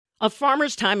A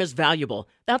farmer's time is valuable.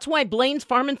 That's why Blaine's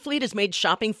Farm and Fleet has made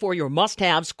shopping for your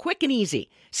must-haves quick and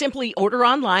easy. Simply order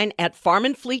online at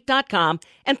farmandfleet.com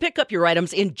and pick up your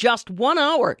items in just 1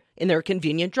 hour in their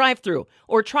convenient drive-thru.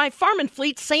 Or try Farm and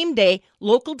Fleet's same-day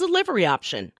local delivery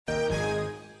option.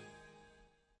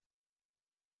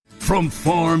 From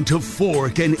farm to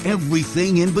fork and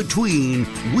everything in between,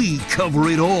 we cover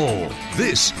it all.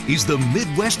 This is the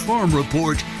Midwest Farm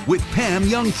Report with Pam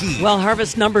Jahnke. Well,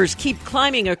 harvest numbers keep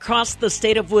climbing across the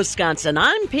state of Wisconsin.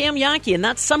 I'm Pam Jahnke, and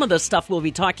that's some of the stuff we'll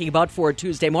be talking about for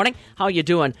Tuesday morning. How you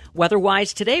doing?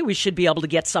 Weather-wise today, we should be able to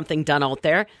get something done out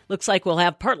there. Looks like we'll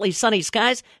have partly sunny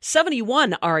skies.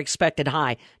 71 are expected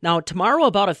high. Now, tomorrow,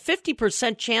 about a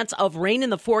 50% chance of rain in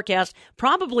the forecast,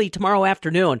 probably tomorrow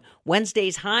afternoon.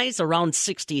 Wednesday's highs around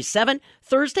 67.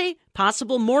 Thursday,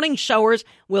 possible morning showers.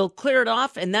 We'll clear it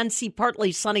off and then see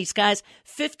partly sunny skies.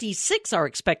 56 are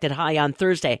expected high on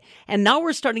Thursday. And now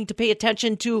we're starting to pay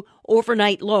attention to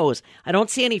overnight lows. I don't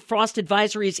see any frost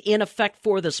advisories in effect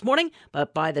for this morning,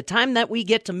 but by the time that we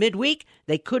get to midweek,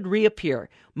 they could reappear.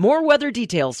 More weather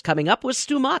details coming up with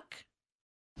Stu Muck.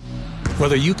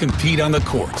 Whether you compete on the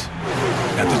court,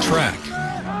 at the track,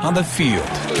 on the field,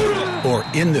 or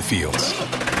in the fields,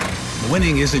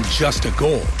 winning isn't just a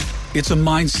goal. It's a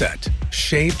mindset,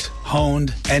 shaped,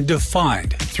 honed, and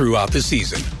defined throughout the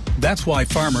season. That's why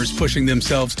farmers pushing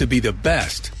themselves to be the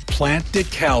best plant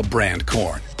DeKalb brand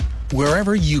corn.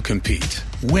 Wherever you compete,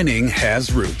 winning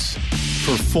has roots.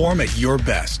 Perform at your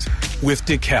best with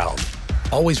DeKalb.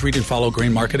 Always read and follow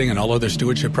grain marketing and all other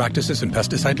stewardship practices and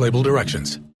pesticide label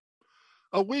directions.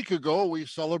 A week ago, we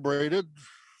celebrated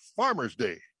Farmers'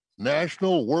 Day,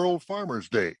 National World Farmers'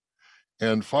 Day.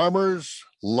 And farmers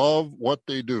love what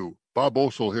they do. Bob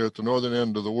Osel here at the northern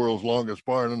end of the world's longest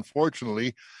barn.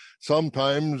 Unfortunately,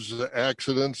 sometimes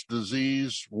accidents,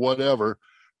 disease, whatever,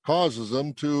 causes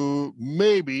them to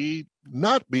maybe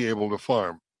not be able to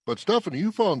farm. But Stephanie,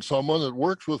 you found someone that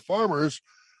works with farmers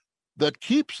that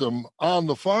keeps them on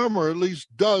the farm, or at least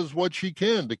does what she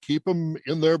can to keep them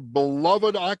in their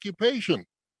beloved occupation.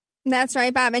 That's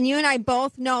right, Bob. And you and I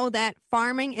both know that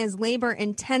farming is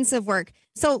labor-intensive work.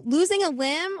 So losing a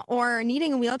limb or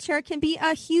needing a wheelchair can be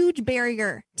a huge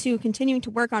barrier to continuing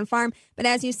to work on farm. But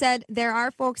as you said, there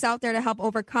are folks out there to help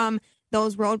overcome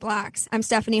those roadblocks. I'm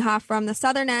Stephanie Hoff from the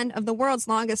southern end of the world's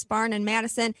longest barn in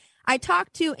Madison. I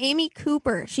talked to Amy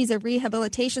Cooper. She's a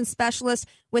rehabilitation specialist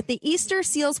with the Easter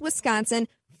Seals Wisconsin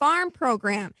Farm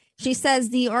Program. She says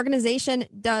the organization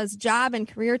does job and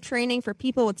career training for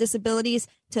people with disabilities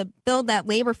to build that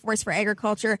labor force for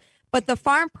agriculture. But the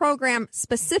farm program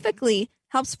specifically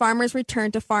helps farmers return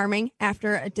to farming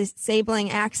after a disabling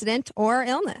accident or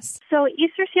illness. So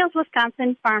Easter Seals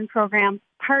Wisconsin Farm Program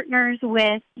partners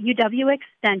with UW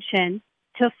Extension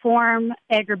to form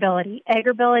AgriBility.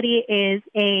 AgriBility is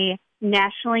a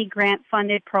nationally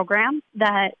grant-funded program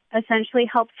that essentially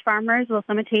helps farmers with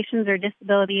limitations or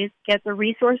disabilities get the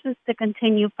resources to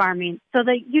continue farming. So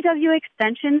the UW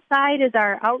Extension side is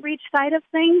our outreach side of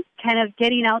things, kind of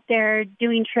getting out there,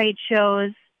 doing trade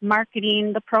shows,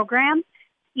 marketing the program.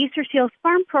 Easter Seals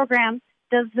Farm Program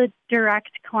does the direct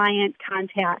client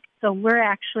contact. So we're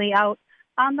actually out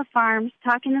on the farms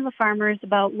talking to the farmers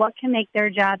about what can make their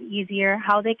job easier,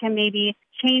 how they can maybe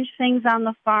change things on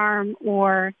the farm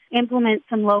or implement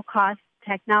some low-cost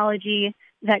technology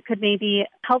that could maybe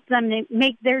help them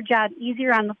make their job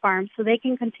easier on the farm so they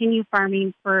can continue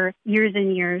farming for years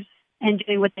and years and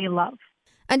doing what they love.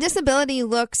 A disability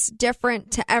looks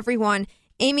different to everyone.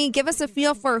 Amy, give us a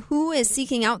feel for who is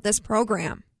seeking out this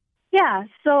program. Yeah,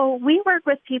 so we work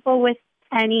with people with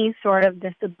any sort of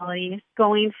disability,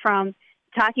 going from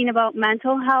talking about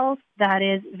mental health that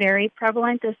is very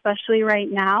prevalent, especially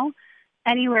right now,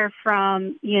 anywhere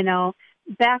from,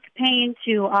 back pain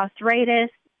to arthritis,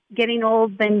 getting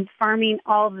old, been farming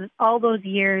all those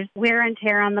years, wear and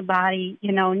tear on the body,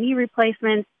 knee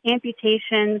replacements,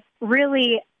 amputations,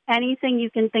 really anything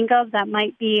you can think of that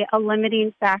might be a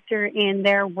limiting factor in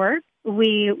their work,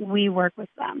 we work with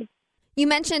them. You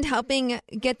mentioned helping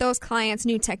get those clients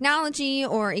new technology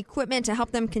or equipment to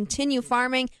help them continue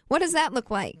farming. What does that look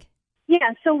like? Yeah,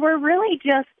 so we're really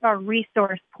just a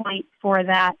resource point for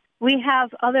that. We have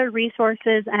other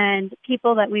resources and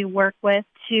people that we work with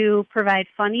to provide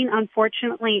funding.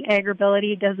 Unfortunately,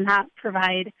 AgriBility does not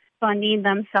provide funding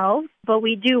themselves, but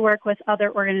we do work with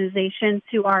other organizations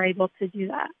who are able to do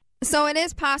that. So it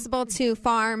is possible to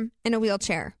farm in a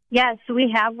wheelchair? Yes,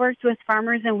 we have worked with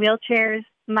farmers in wheelchairs.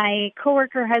 My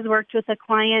coworker has worked with a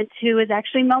client who is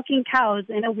actually milking cows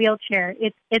in a wheelchair.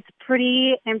 It's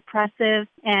pretty impressive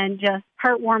and just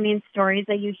heartwarming stories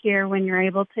that you hear when you're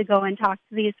able to go and talk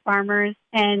to these farmers,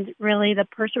 and really the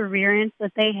perseverance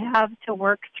that they have to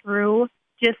work through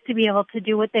just to be able to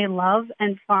do what they love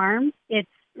and farm. It's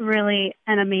really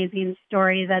an amazing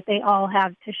story that they all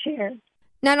have to share.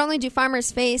 Not only do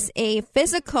farmers face a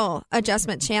physical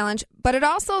adjustment challenge, but it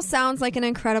also sounds like an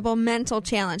incredible mental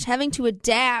challenge, having to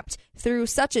adapt through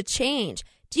such a change.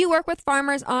 Do you work with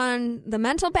farmers on the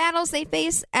mental battles they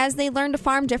face as they learn to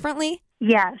farm differently?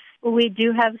 Yes, we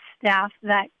do have staff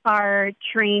that are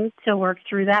trained to work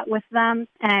through that with them,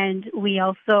 and we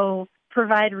also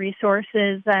provide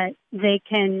resources that they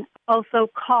can also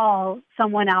call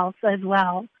someone else as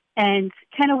well and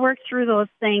kind of work through those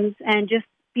things and just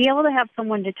be able to have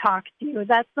someone to talk to.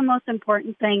 That's the most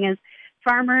important thing, is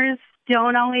farmers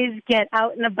don't always get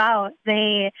out and about.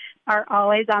 They are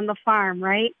always on the farm,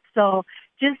 right? So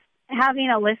just having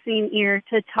a listening ear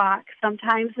to talk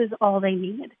sometimes is all they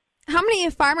need. How many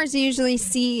farmers do you usually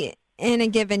see in a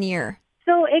given year?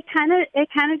 So it kind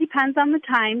of depends on the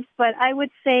times, but I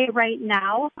would say right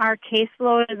now our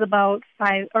caseload is about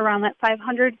around that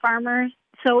 500 farmers.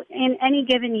 So in any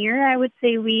given year, I would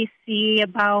say we see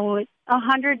about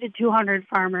 100 to 200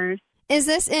 farmers. Is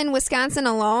this in Wisconsin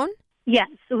alone? Yes,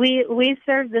 we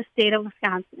serve the state of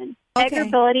Wisconsin. Okay.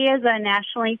 Agribility is a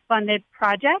nationally funded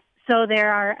project. So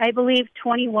there are, I believe,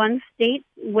 21 states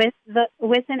with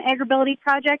an Agribility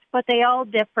project, but they all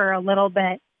differ a little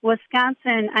bit.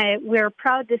 Wisconsin, we're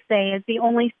proud to say, is the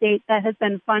only state that has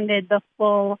been funded the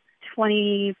full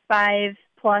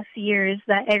 25-plus years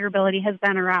that Agribility has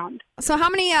been around. So how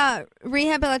many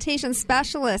rehabilitation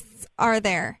specialists are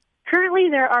there? Currently,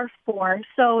 there are 4.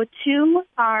 So 2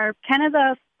 are kind of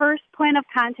the first point of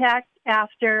contact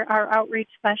after our outreach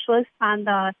specialists on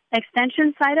the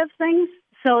extension side of things.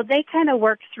 So they kind of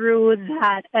work through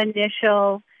that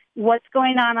initial, what's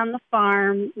going on the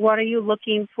farm? What are you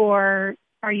looking for?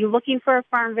 Are you looking for a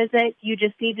farm visit? You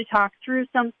just need to talk through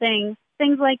something,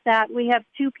 things like that. We have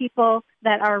 2 people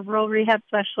that are rural rehab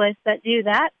specialists that do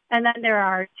that. And then there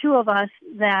are 2 of us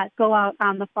that go out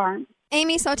on the farm.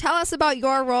 Amy, so tell us about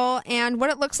your role and what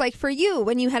it looks like for you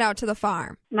when you head out to the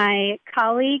farm. My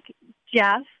colleague,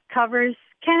 Jeff, covers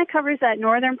that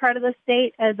northern part of the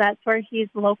state, as that's where he's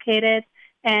located.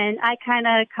 And I kind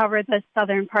of cover the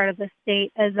southern part of the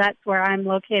state, as that's where I'm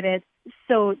located.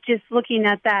 So just looking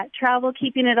at that travel,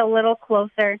 keeping it a little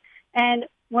closer. And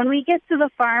when we get to the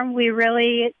farm, we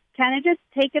really kind of just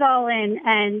take it all in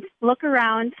and look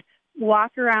around,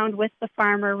 walk around with the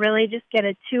farmer, really just get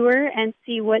a tour and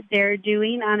see what they're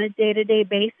doing on a day-to-day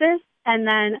basis, and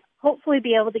then hopefully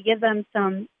be able to give them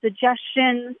some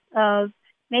suggestions of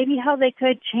maybe how they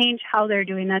could change how they're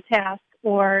doing that task,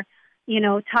 or,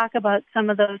 talk about some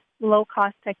of those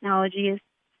low-cost technologies.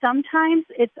 Sometimes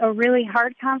it's a really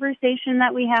hard conversation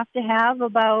that we have to have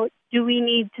about, do we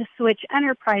need to switch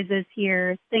enterprises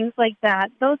here, things like that.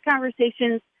 Those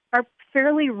conversations are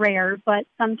fairly rare, but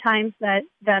sometimes that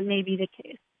may be the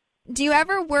case. Do you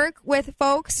ever work with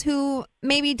folks who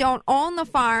maybe don't own the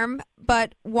farm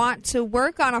but want to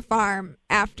work on a farm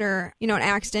after, an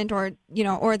accident or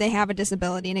they have a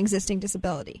disability, an existing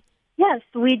disability? Yes,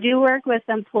 we do work with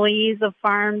employees of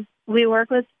farms. We work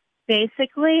with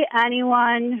basically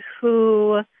anyone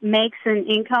who makes an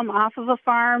income off of a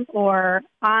farm or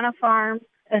on a farm.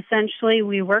 Essentially,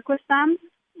 we work with them.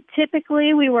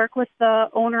 Typically, we work with the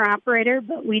owner-operator,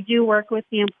 but we do work with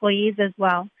the employees as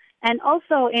well. And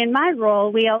also, in my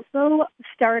role, we also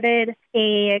started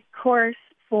a course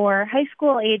for high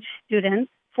school-age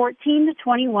students, 14 to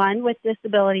 21, with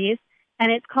disabilities,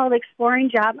 and it's called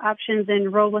Exploring Job Options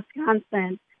in Rural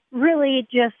Wisconsin. Really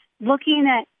just looking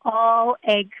at all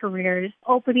ag careers,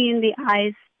 opening the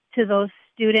eyes to those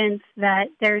students that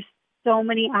there's so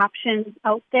many options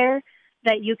out there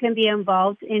that you can be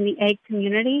involved in the ag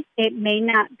community. It may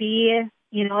not be,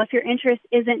 if your interest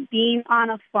isn't being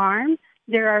on a farm,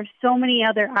 there are so many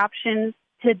other options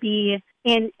to be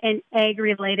in an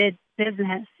ag-related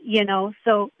business,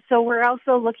 So we're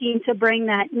also looking to bring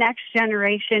that next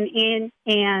generation in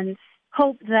and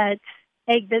hope that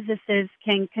ag businesses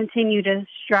can continue to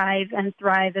strive and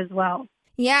thrive as well.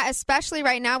 Yeah, especially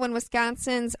right now when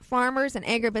Wisconsin's farmers and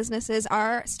agribusinesses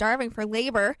are starving for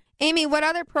labor. Amy, what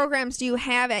other programs do you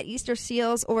have at Easter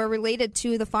Seals or related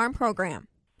to the farm program?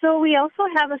 So we also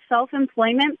have a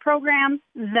self-employment program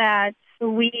that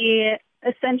we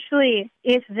essentially,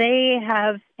 if they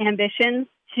have ambitions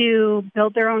to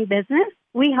build their own business,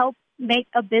 we help make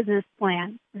a business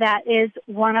plan. That is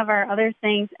one of our other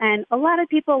things. And a lot of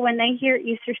people, when they hear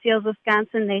Easter Seals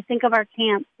Wisconsin, they think of our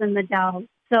camps and the Dells.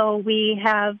 So we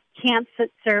have camps that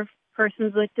serve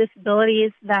persons with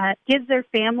disabilities that gives their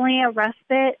family a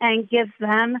respite and gives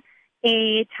them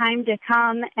a time to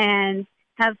come and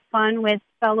have fun with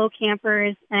fellow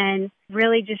campers and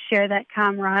really just share that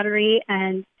camaraderie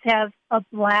and have a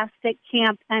blast at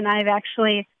camp. And I've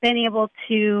actually been able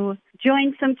to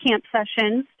join some camp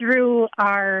sessions through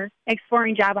our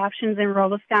Exploring Job Options in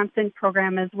Rural Wisconsin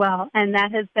program as well. And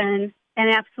that has been an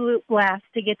absolute blast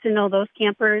to get to know those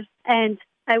campers. And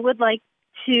I would like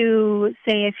to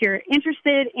say, if you're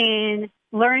interested in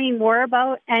learning more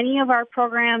about any of our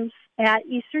programs at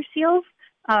Easter Seals,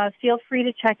 feel free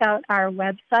to check out our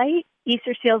website,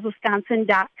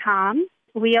 EasterSealsWisconsin.com.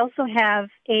 We also have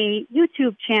a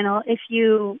YouTube channel. If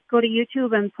you go to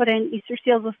YouTube and put in Easter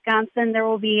Seals Wisconsin, there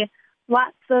will be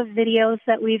lots of videos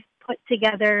that we've put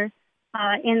together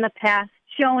in the past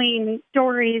showing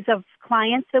stories of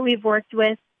clients that we've worked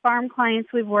with, farm clients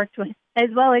we've worked with, as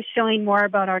well as showing more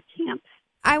about our camps.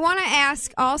 I want to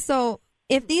ask also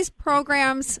if these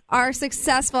programs are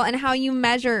successful and how do you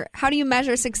measure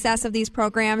success of these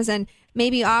programs, and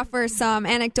maybe offer some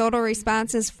anecdotal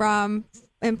responses from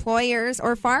employers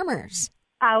or farmers.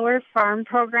 Our farm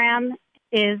program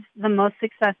is the most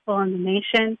successful in the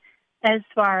nation as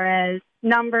far as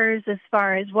numbers, as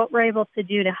far as what we're able to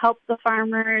do to help the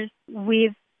farmers.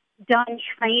 We've done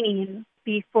training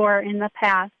before in the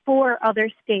past for other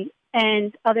states,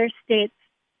 and other states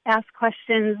ask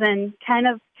questions and kind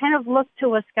of look to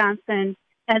Wisconsin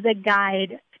as a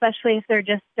guide, especially if they're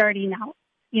just starting out.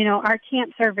 You know, our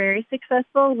camps are very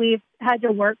successful. We've had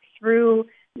to work through,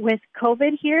 with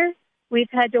COVID here,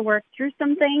 we've had to work through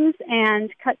some things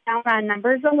and cut down on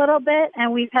numbers a little bit,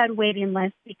 and we've had waiting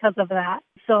lists because of that.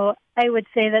 So I would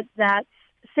say that that's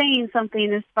saying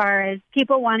something as far as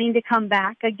people wanting to come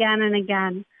back again and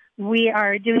again. We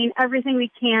are doing everything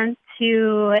we can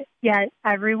to get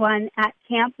everyone at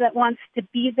camp that wants to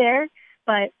be there,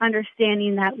 but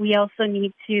understanding that we also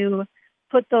need to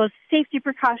put those safety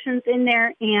precautions in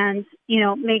there and,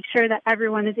 make sure that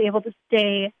everyone is able to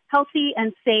stay healthy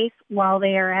and safe while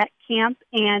they are at camp.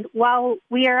 And while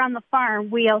we are on the farm,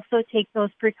 we also take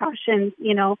those precautions,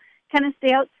 kind of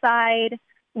stay outside,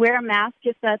 wear a mask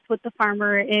if that's what the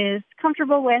farmer is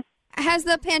comfortable with. Has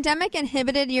the pandemic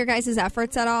inhibited your guys'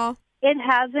 efforts at all? It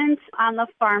hasn't on the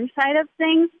farm side of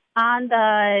things. On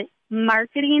the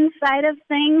marketing side of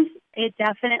things, it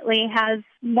definitely has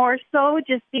more so,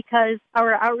 just because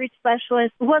our outreach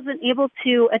specialist wasn't able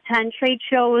to attend trade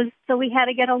shows. So we had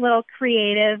to get a little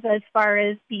creative as far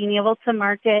as being able to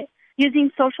market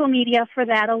using social media for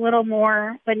that a little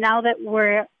more. But now that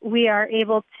we are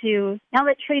able to, now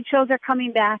that trade shows are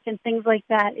coming back and things like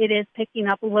that, it is picking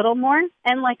up a little more.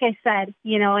 And like I said,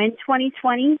 in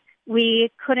 2020, we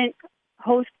couldn't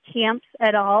host camps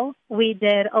at all. We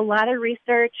did a lot of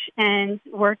research and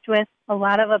worked with a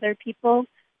lot of other people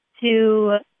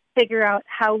to figure out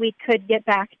how we could get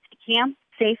back to camp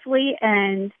safely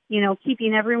and,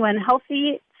 keeping everyone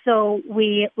healthy. So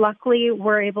we luckily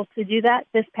were able to do that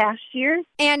this past year.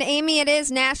 And Amy, it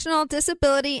is National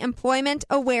Disability Employment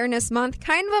Awareness Month.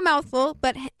 Kind of a mouthful,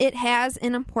 but it has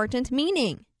an important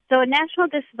meaning. So National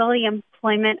Disability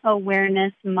Employment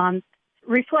Awareness Month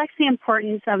reflects the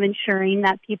importance of ensuring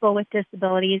that people with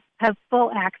disabilities have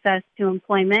full access to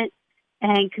employment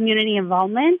and community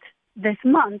involvement. This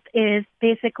month is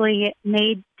basically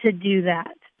made to do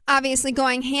that. Obviously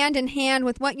going hand in hand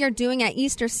with what you're doing at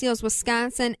Easter Seals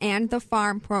Wisconsin and the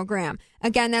farm program.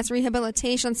 Again, that's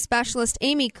rehabilitation specialist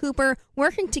Amy Cooper,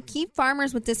 working to keep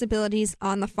farmers with disabilities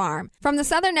on the farm. From the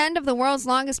southern end of the world's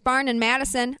longest barn in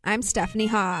Madison, I'm Stephanie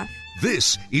Hoff.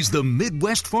 This is the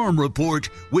Midwest Farm Report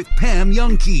with Pam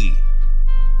Jahnke.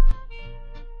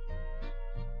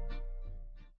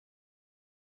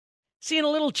 Seeing a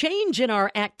little change in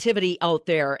our activity out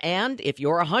there. And if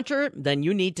you're a hunter, then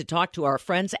you need to talk to our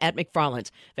friends at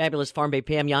McFarland's. Fabulous Farm Bay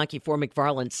Pam Jahnke for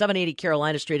McFarland's, 780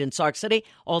 Carolina Street in Sauk City.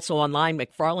 Also online,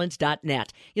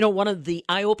 McFarland's.net. One of the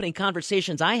eye-opening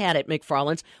conversations I had at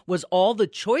McFarland's was all the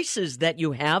choices that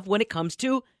you have when it comes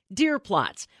to deer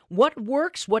plots. What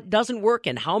works, what doesn't work,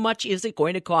 and how much is it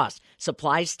going to cost?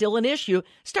 Supply's still an issue.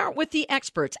 Start with the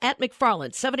experts at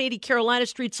McFarland's, 780 Carolina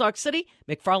Street, Sauk City,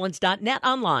 McFarland's.net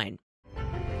online.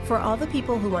 For all the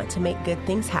people who want to make good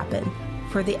things happen,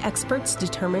 for the experts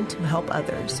determined to help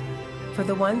others, for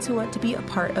the ones who want to be a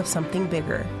part of something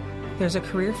bigger, there's a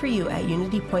career for you at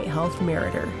Unity Point Health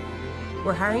Meritor.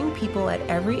 We're hiring people at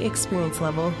every experience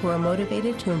level who are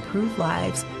motivated to improve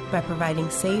lives by providing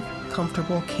safe,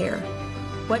 comfortable care.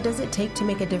 What does it take to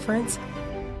make a difference?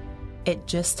 It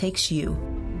just takes you.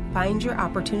 Find your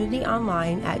opportunity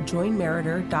online at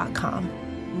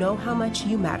joinmeritor.com. Know how much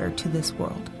you matter to this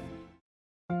world.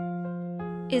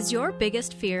 Is your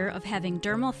biggest fear of having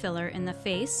dermal filler in the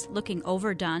face looking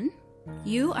overdone?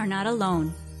 You are not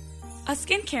alone. A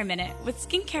Skincare Minute with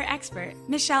skincare expert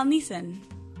Michelle Neeson.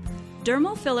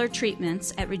 Dermal filler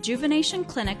treatments at Rejuvenation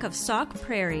Clinic of Sauk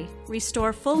Prairie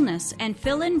restore fullness and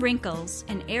fill in wrinkles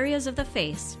in areas of the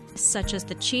face, such as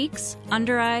the cheeks,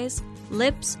 under eyes,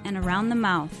 lips, and around the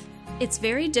mouth. It's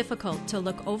very difficult to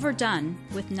look overdone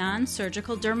with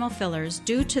non-surgical dermal fillers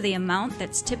due to the amount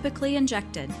that's typically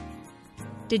injected.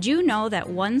 Did you know that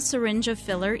 1 syringe of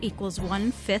filler equals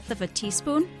 1/5 of a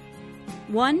teaspoon?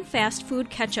 1 fast food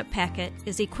ketchup packet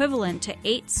is equivalent to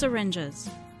 8 syringes.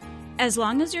 As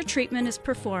long as your treatment is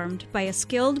performed by a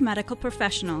skilled medical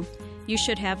professional, you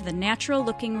should have the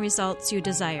natural-looking results you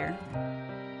desire.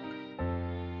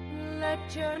 Let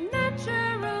your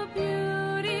natural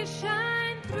beauty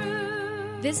shine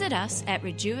through. Visit us at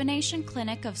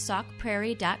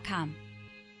rejuvenationclinicofsaukprairie.com.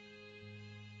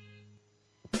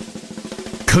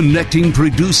 Connecting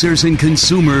producers and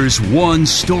consumers one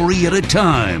story at a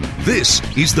time. This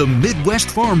is the Midwest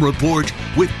Farm Report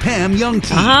with Pam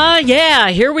Youngkey. Yeah,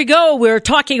 here we go. We're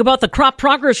talking about the crop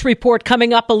progress report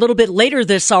coming up a little bit later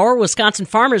this hour. Wisconsin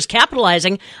farmers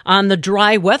capitalizing on the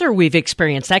dry weather we've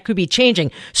experienced. That could be changing.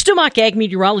 Stu Mock, ag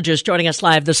meteorologist, joining us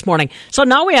live this morning. So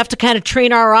now we have to kind of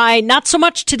train our eye, not so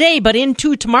much today, but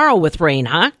into tomorrow with rain,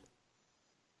 huh?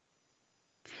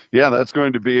 Yeah, that's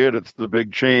going to be it. It's the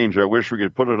big change. I wish we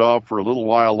could put it off for a little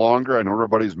while longer. I know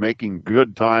everybody's making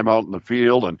good time out in the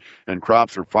field, and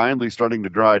crops are finally starting to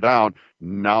dry down.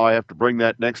 Now I have to bring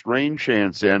that next rain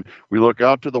chance in. We look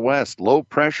out to the west, low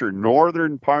pressure,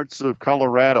 northern parts of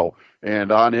Colorado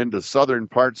and on into southern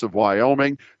parts of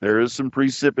Wyoming. There is some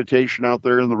precipitation out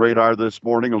there in the radar this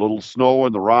morning, a little snow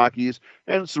in the Rockies,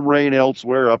 and some rain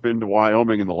elsewhere up into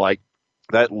Wyoming and the like.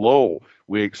 That low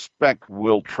we expect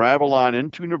will travel on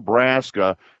into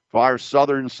Nebraska, far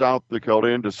southern South Dakota,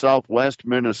 into southwest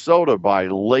Minnesota by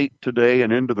late today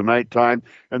and into the nighttime,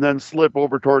 and then slip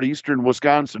over toward eastern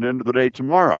Wisconsin into the day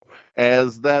tomorrow.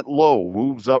 As that low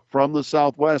moves up from the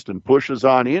southwest and pushes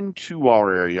on into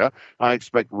our area, I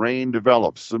expect rain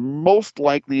develops, most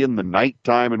likely in the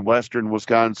nighttime in western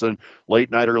Wisconsin,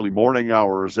 late night, early morning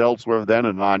hours elsewhere, then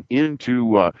and on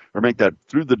into, or make that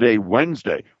through the day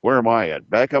Wednesday. Where am I at?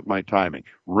 Back up my timing.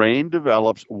 Rain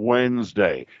develops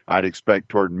Wednesday. I'd expect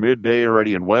toward midday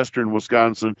already in western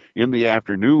Wisconsin, in the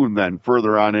afternoon, then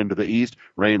further on into the east,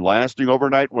 rain lasting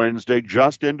overnight Wednesday,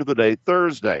 just into the day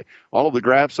Thursday. All of the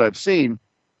graphs I've seen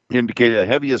indicate the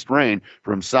heaviest rain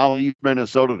from southeast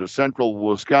Minnesota to central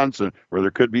Wisconsin, where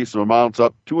there could be some amounts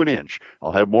up to an inch.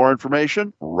 I'll have more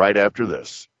information right after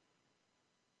this.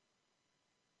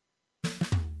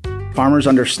 Farmers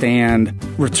understand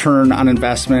return on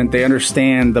investment. They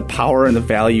understand the power and the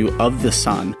value of the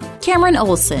sun. Cameron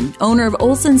Olson, owner of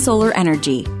Olson Solar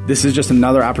Energy. This is just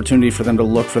another opportunity for them to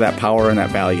look for that power and that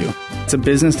value. It's a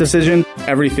business decision.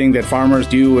 Everything that farmers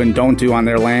do and don't do on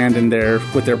their land and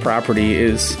with their property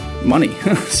is money.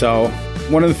 So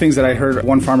one of the things that I heard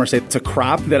one farmer say, it's a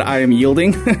crop that I am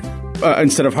yielding.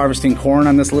 Instead of harvesting corn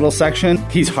on this little section,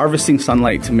 he's harvesting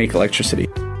sunlight to make electricity.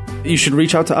 You should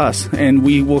reach out to us, and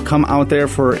we will come out there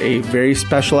for a very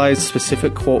specialized,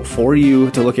 specific quote for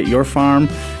you to look at your farm.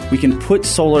 We can put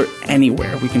solar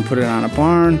anywhere. We can put it on a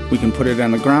barn. We can put it on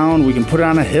the ground. We can put it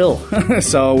on a hill.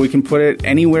 So we can put it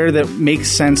anywhere that makes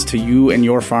sense to you and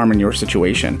your farm and your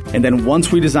situation. And then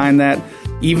once we design that,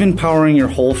 even powering your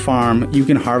whole farm, you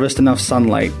can harvest enough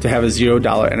sunlight to have a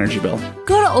 $0 energy bill.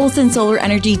 Go to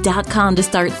olsonsolarenergy.com to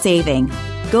start saving.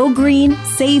 Go green,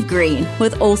 save green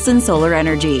with Olson Solar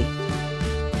Energy.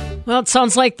 Well, it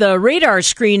sounds like the radar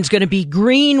screen's going to be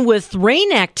green with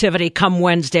rain activity come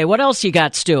Wednesday. What else you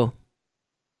got, Stu?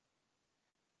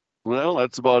 Well,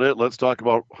 that's about it. Let's talk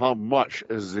about how much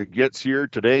as it gets here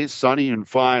today. Sunny and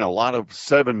fine, a lot of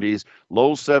 70s,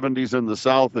 low 70s in the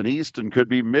south and east, and could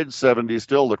be mid 70s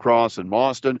still La Crosse and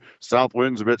Mauston. South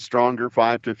winds a bit stronger,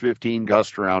 5 to 15,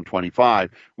 gust around 25.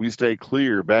 We stay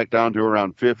clear back down to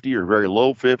around 50 or very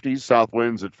low 50s. South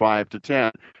winds at 5 to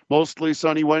 10. Mostly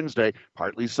sunny Wednesday,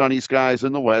 partly sunny skies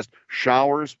in the west,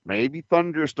 showers, maybe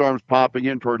thunderstorms popping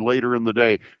in toward later in the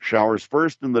day. Showers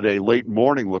first in the day, late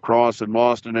morning, La Crosse and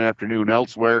Mauston, afternoon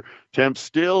elsewhere. Temps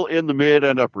still in the mid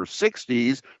and upper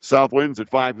 60s, south winds at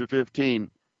 5 to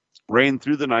 15. Rain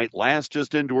through the night, last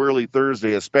just into early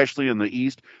Thursday, especially in the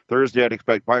east. Thursday, I'd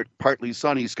expect partly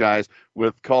sunny skies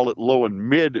with, call it, low and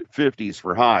mid-50s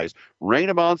for highs. Rain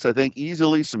amounts, I think,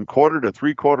 easily some 1/4 to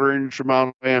 3/4 inch amount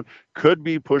of rain. Could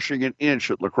be pushing an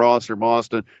inch at La Crosse or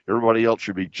Mauston. Everybody else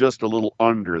should be just a little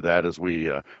under that as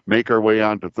we make our way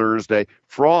on to Thursday.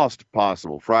 Frost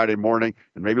possible Friday morning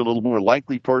and maybe a little more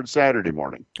likely towards Saturday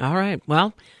morning. All right.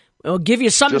 Well, It'll give you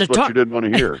something just to talk. What you didn't want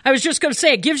to hear. I was just going to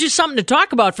say, it gives you something to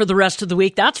talk about for the rest of the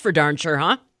week. That's for darn sure,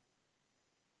 huh?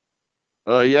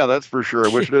 Yeah, that's for sure. I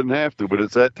wish I didn't have to, but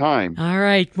it's that time. All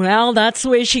right. Well, that's the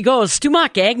way she goes. Stu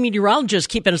Muck, ag meteorologist,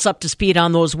 keeping us up to speed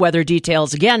on those weather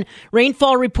details. Again,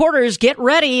 rainfall reporters, get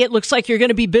ready. It looks like you're going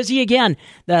to be busy again.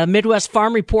 The Midwest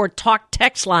Farm Report talk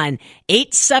text line,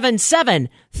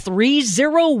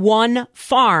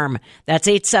 877-301-FARM. That's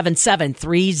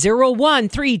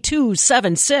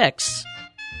 877-301-3276.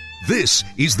 This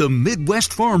is the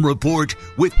Midwest Farm Report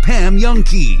with Pam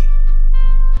Jahnke.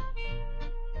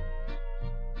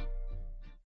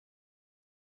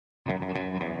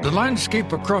 The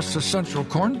landscape across the central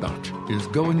Corn Belt is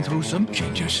going through some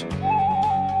changes.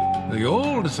 The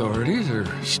old authorities are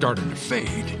starting to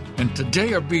fade, and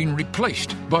today are being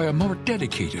replaced by a more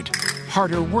dedicated,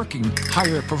 harder-working,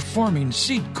 higher-performing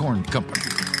seed corn company.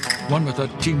 One with a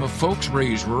team of folks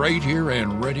raised right here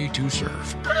and ready to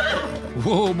serve.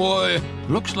 Whoa, boy,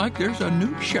 looks like there's a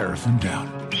new sheriff in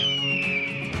town.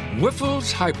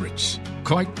 Wyffels Hybrids,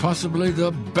 quite possibly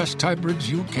the best hybrids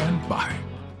you can buy.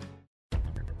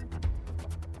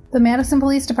 The Madison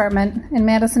Police Department and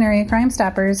Madison Area Crime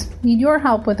Stoppers need your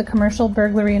help with a commercial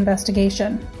burglary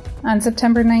investigation. On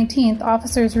September 19th,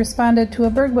 officers responded to a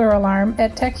burglar alarm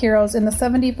at Tech Heroes in the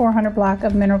 7400 block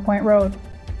of Mineral Point Road.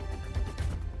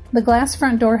 The glass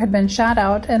front door had been shot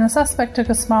out, and the suspect took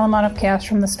a small amount of cash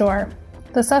from the store.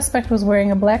 The suspect was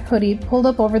wearing a black hoodie pulled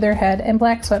up over their head and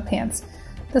black sweatpants.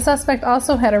 The suspect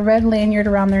also had a red lanyard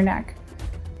around their neck.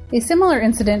 A similar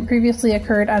incident previously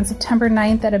occurred on September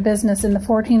 9th at a business in the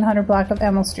 1400 block of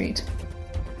Emil Street.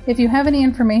 If you have any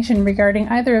information regarding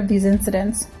either of these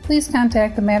incidents, please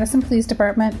contact the Madison Police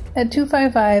Department at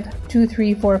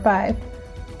 255-2345.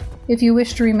 If you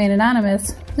wish to remain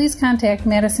anonymous, please contact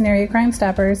Madison Area Crime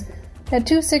Stoppers at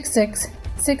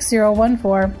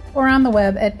 266-6014 or on the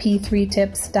web at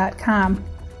p3tips.com.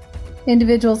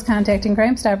 Individuals contacting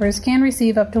Crime Stoppers can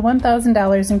receive up to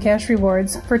 $1,000 in cash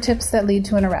rewards for tips that lead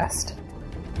to an arrest.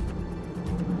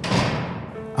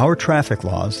 Our traffic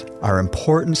laws are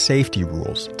important safety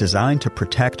rules designed to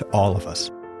protect all of us.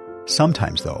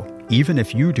 Sometimes, though, even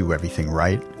if you do everything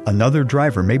right, another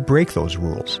driver may break those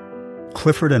rules.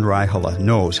 Clifford and Raihala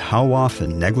knows how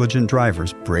often negligent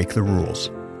drivers break the rules,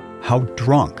 how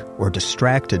drunk or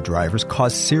distracted drivers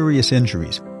cause serious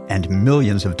injuries and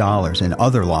millions of dollars in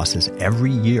other losses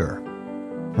every year.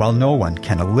 While no one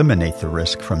can eliminate the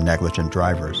risk from negligent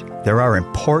drivers, there are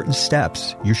important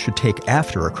steps you should take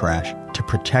after a crash to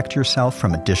protect yourself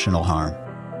from additional harm.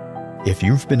 If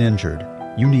you've been injured,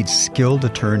 you need skilled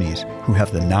attorneys who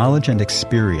have the knowledge and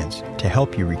experience to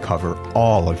help you recover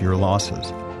all of your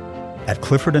losses. At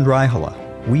Clifford and Raihala,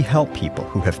 we help people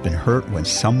who have been hurt when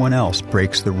someone else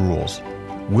breaks the rules.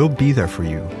 We'll be there for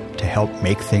you to help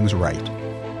make things right.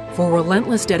 For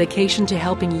relentless dedication to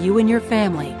helping you and your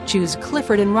family, choose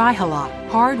Clifford and Raihala,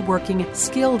 hard-working,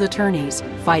 skilled attorneys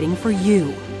fighting for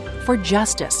you. For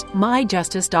justice,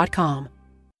 myjustice.com.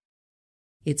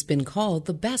 It's been called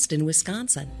the best in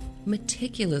Wisconsin,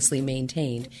 meticulously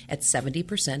maintained at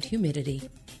 70% humidity.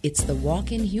 It's the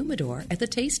walk-in humidor at the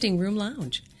Tasting Room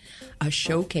Lounge, a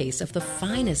showcase of the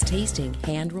finest tasting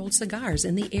hand-rolled cigars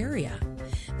in the area.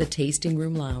 The Tasting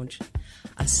Room Lounge,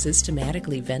 a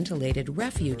systematically ventilated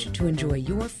refuge to enjoy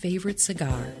your favorite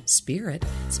cigar, spirit,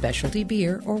 specialty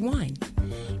beer, or wine.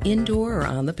 Indoor or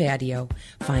on the patio,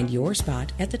 find your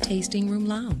spot at the Tasting Room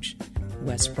Lounge,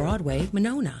 West Broadway,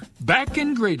 Monona. Back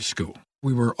in grade school,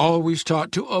 we were always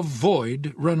taught to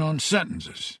avoid run-on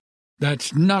sentences.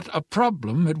 That's not a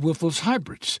problem at Wyffels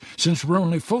Hybrids, since we're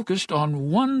only focused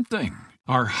on one thing,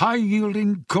 our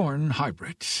high-yielding corn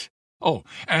hybrids. Oh,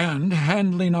 and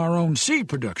handling our own seed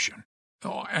production.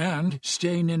 Oh, and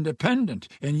staying independent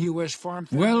in U.S. farm.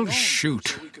 Well,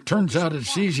 shoot. Turns out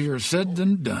it's easier said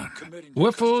than done.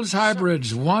 Wyffels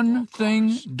Hybrids, one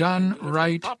thing done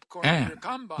right, and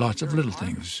lots of little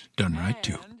things done right,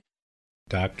 too.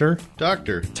 Doctor?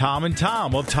 Tom and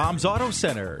Tom of Tom's Auto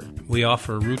Center. We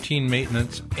offer routine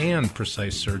maintenance and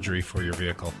precise surgery for your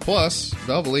vehicle. Plus,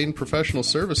 Valvoline professional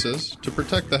services to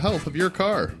protect the health of your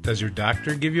car. Does your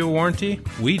doctor give you a warranty?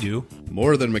 We do.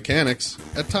 More than mechanics.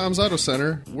 At Tom's Auto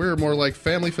Center, we're more like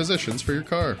family physicians for your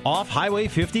car. Off Highway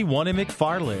 51 in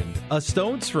McFarland, a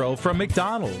stone's throw from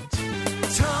McDonald's.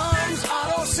 Tom's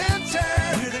Auto Center.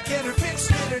 We're the get her fixed,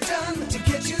 get her done to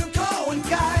get you going,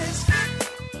 guys.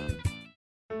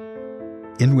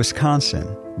 In Wisconsin,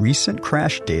 recent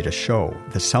crash data show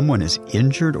that someone is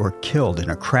injured or killed in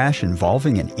a crash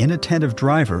involving an inattentive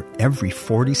driver every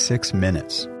 46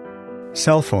 minutes.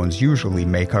 Cell phones usually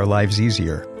make our lives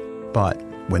easier, but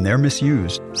when they're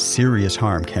misused, serious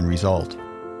harm can result.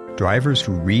 Drivers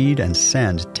who read and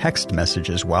send text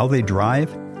messages while they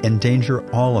drive endanger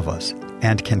all of us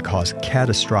and can cause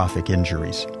catastrophic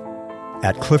injuries.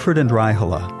 At Clifford and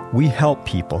Raihala, we help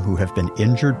people who have been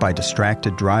injured by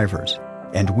distracted drivers,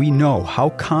 and we know how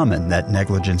common that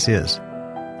negligence is.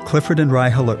 Clifford and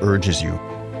Raihala urges you,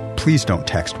 please don't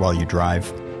text while you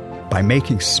drive. By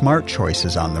making smart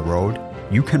choices on the road,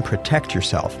 you can protect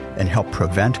yourself and help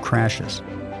prevent crashes.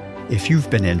 If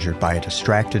you've been injured by a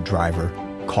distracted driver,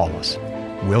 call us.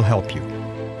 We'll help you.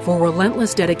 For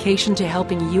relentless dedication to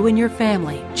helping you and your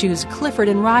family, choose Clifford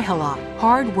and Raihala,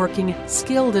 hard-working,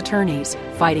 skilled attorneys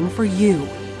fighting for you.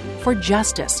 For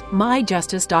justice,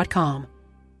 myjustice.com.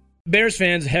 Bears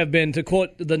fans have been, to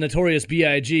quote the notorious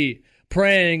B.I.G.,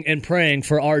 praying and praying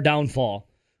for our downfall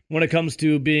when it comes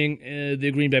to being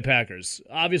the Green Bay Packers.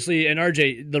 Obviously, and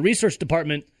RJ, the research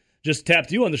department just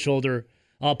tapped you on the shoulder.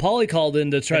 Paulie called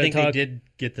in to try to talk. I think they did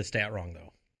get the stat wrong, though.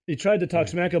 He tried to talk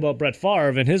smack about Brett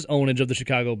Favre and his ownage of the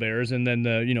Chicago Bears, and then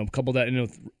couple that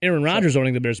with Aaron Rodgers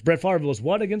owning the Bears. Brett Favre was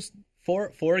what against?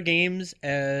 Four games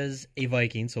as a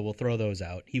Viking, so we'll throw those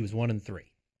out. He was 1-3.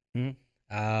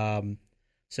 Mm-hmm.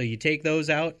 So you take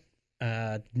those out.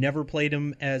 Never played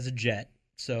him as a Jet,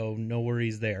 so no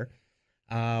worries there.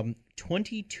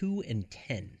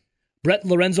 22-10. Brett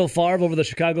Lorenzo Favre over the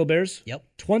Chicago Bears. Yep,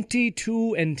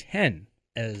 22-10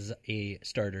 as a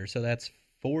starter. So that's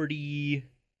 42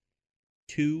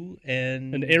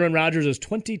 and Aaron Rodgers is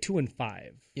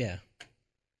 22-5. Yeah.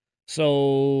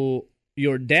 So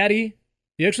your daddy,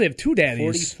 you actually have two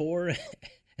daddies. 44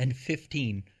 and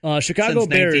 15. Chicago since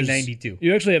Bears. 1992.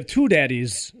 You actually have two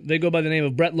daddies. They go by the name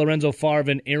of Brett Lorenzo Favre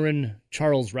and Aaron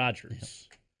Charles Rodgers.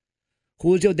 Yep.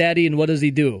 Who's your daddy and what does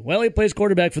he do? Well, he plays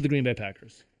quarterback for the Green Bay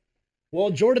Packers. Well,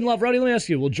 Jordan Love, Rowdy, let me ask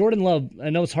you. Will Jordan Love, I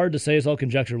know it's hard to say, it's all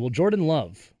conjecture. Will Jordan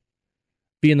Love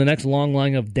be in the next long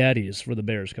line of daddies for the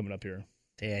Bears coming up here?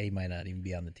 Yeah, he might not even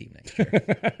be on the team next year.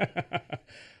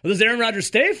 Well, does Aaron Rodgers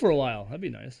stay for a while? That'd be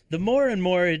nice. The more and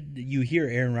more you hear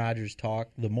Aaron Rodgers talk,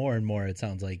 the more and more it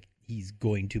sounds like he's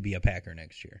going to be a Packer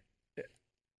next year.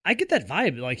 I get that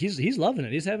vibe. Like he's loving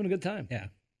it. He's having a good time. Yeah.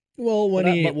 Well,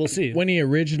 but we'll see. When he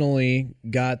originally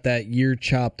got that year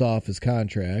chopped off his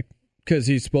contract, because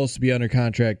he's supposed to be under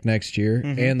contract next year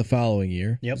and the following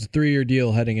year. Yep. It's a 3-year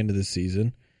deal heading into the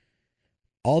season.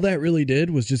 All that really did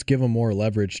was just give him more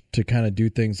leverage to kind of do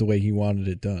things the way he wanted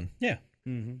it done. Yeah.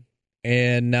 Mm-hmm.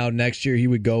 And now next year he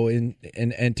would go in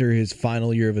and enter his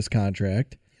final year of his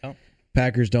contract. Yep.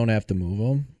 Packers don't have to move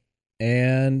him.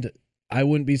 And I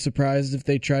wouldn't be surprised if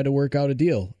they try to work out a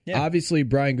deal. Yeah. Obviously,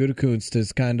 Brian Gutekunst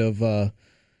has kind of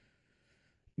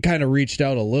reached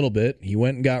out a little bit. He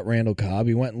went and got Randall Cobb.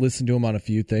 He went and listened to him on a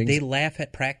few things. They laugh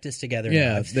at practice together.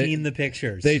 Yeah, now. I've seen the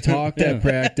pictures. They talked at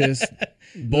practice.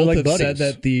 Both like have buddies. said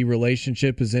that the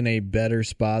relationship is in a better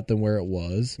spot than where it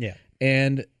was. Yeah.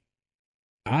 And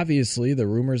obviously, the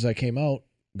rumors that came out,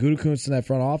 Gutekunst in that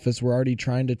front office were already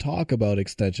trying to talk about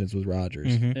extensions with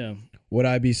Rodgers. Mm-hmm. Yeah. Would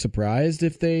I be surprised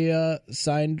if they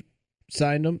signed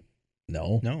him?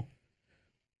 No.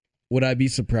 Would I be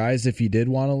surprised if he did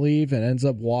want to leave and ends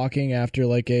up walking after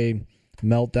like a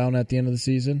meltdown at the end of the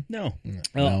season? No.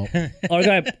 Our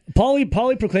guy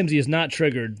Paulie proclaims he is not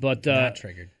triggered, but Not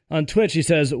triggered. On Twitch he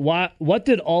says, "What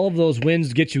did all of those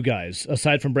wins get you guys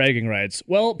aside from bragging rights?"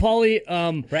 Well, Paulie,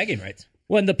 bragging rights.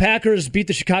 When the Packers beat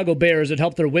the Chicago Bears, it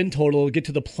helped their win total get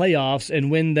to the playoffs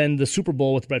and win then the Super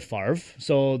Bowl with Brett Favre.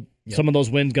 So some of those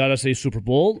wins got us a Super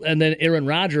Bowl, and then Aaron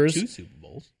Rodgers. 2 Super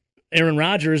Bowls. Aaron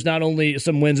Rodgers, not only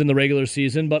some wins in the regular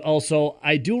season, but also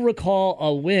I do recall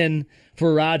a win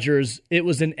for Rodgers. It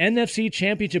was an NFC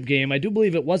championship game. I do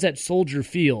believe it was at Soldier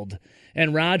Field.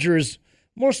 And Rodgers,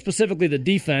 more specifically the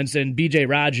defense and B.J.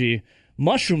 Raji,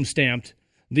 mushroom stamped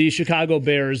the Chicago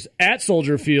Bears at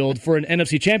Soldier Field for an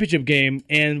NFC championship game.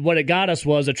 And what it got us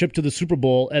was a trip to the Super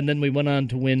Bowl, and then we went on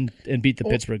to win and beat the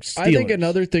Pittsburgh Steelers. I think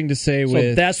another thing to say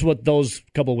with that's what those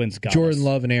couple wins got Jordan us.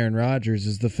 Love and Aaron Rodgers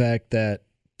is the fact that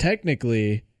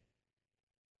technically,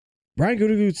 Brian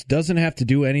Gutekunst doesn't have to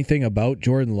do anything about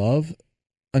Jordan Love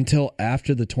until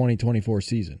after the 2024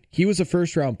 season. He was a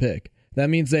first-round pick. That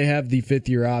means they have the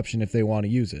fifth-year option if they want to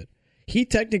use it. He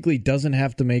technically doesn't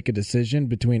have to make a decision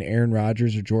between Aaron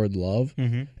Rodgers or Jordan Love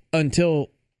until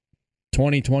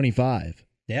 2025.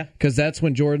 Yeah. Because that's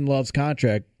when Jordan Love's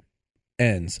contract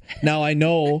ends. Now I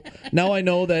know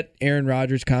that Aaron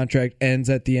Rodgers' contract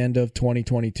ends at the end of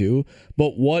 2022,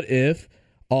 but what if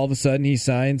all of a sudden he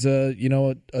signs a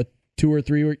 2 or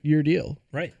 3 year deal?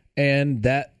 Right. And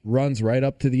that runs right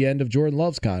up to the end of Jordan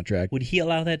Love's contract. Would he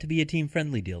allow that to be a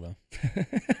team-friendly deal, though?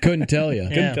 Couldn't tell you.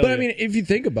 Yeah. But, I mean, if you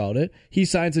think about it, he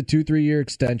signs a 2-3 year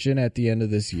extension at the end of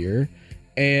this year,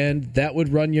 and that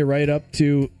would run you right up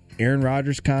to Aaron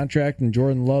Rodgers' contract and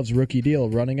Jordan Love's rookie deal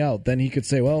running out. Then he could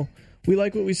say, well, we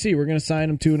like what we see. We're going to sign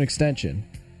him to an extension.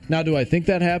 Now, do I think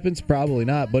that happens? Probably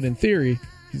not. But in theory,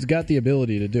 he's got the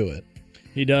ability to do it.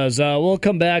 He does. We'll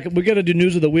come back. We're going to do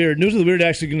News of the Weird. News of the Weird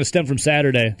actually going to stem from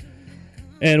Saturday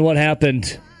and what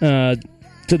happened to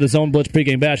the Zone Blitz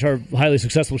pregame bash, our highly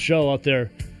successful show out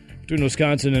there between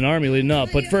Wisconsin and Army leading up.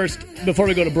 But first, before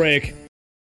we go to break,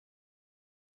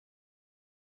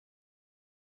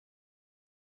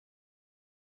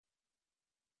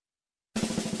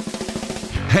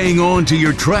 hang on to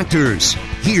your tractors.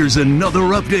 Here's another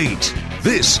update.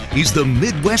 This is the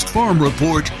Midwest Farm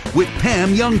Report with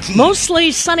Pam Youngkey.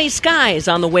 Mostly sunny skies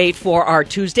on the way for our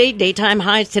Tuesday. Daytime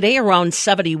highs today around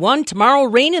 71. Tomorrow,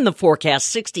 rain in the forecast,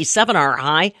 67 our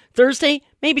high. Thursday,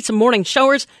 maybe some morning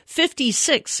showers.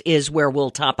 56 is where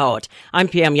we'll top out. I'm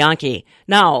Pam Youngkey.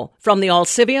 Now, from the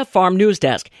Alcivia Farm News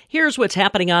Desk, here's what's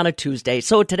happening on a Tuesday.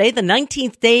 So today, the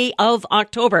 19th day of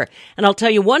October. And I'll tell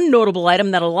you one notable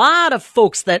item that a lot of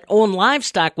folks that own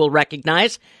livestock will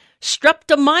recognize.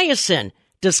 Streptomycin,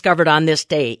 discovered on this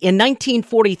day in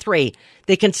 1943.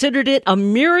 They considered it a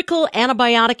miracle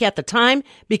antibiotic at the time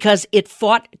because it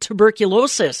fought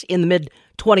tuberculosis in the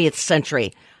mid-20th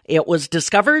century. It was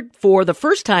discovered for the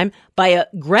first time by a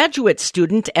graduate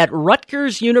student at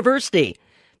Rutgers University.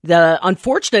 The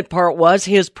unfortunate part was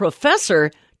his professor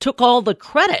took all the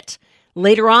credit.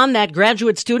 Later on, that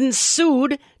graduate student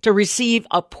sued to receive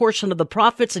a portion of the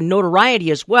profits and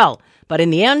notoriety as well. But in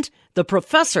the end, the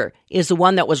professor is the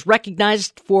one that was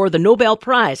recognized for the Nobel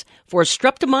Prize for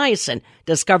streptomycin,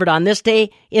 discovered on this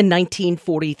day in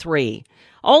 1943.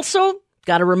 Also,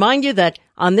 got to remind you that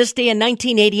on this day in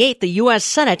 1988, the U.S.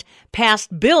 Senate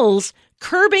passed bills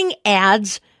curbing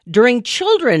ads during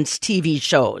children's TV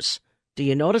shows. Do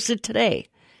you notice it today?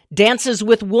 Dances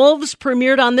with Wolves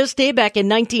premiered on this day back in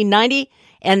 1990,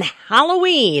 and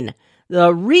Halloween,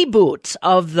 the reboot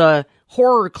of the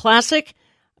horror classic,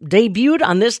 debuted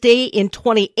on this day in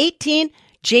 2018.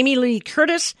 Jamie Lee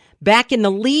Curtis back in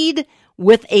the lead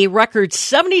with a record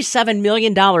 $77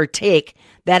 million take.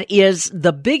 That is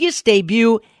the biggest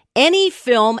debut any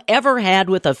film ever had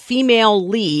with a female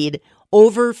lead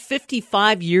over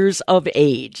 55 years of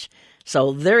age.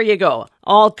 So there you go.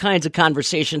 All kinds of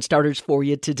conversation starters for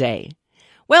you today.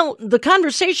 Well, the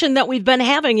conversation that we've been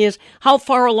having is how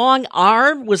far along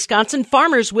are Wisconsin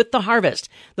farmers with the harvest?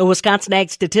 The Wisconsin Ag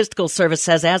Statistical Service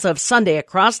says as of Sunday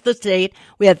across the state,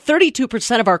 we had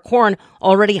 32% of our corn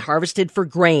already harvested for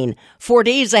grain. 4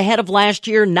 days ahead of last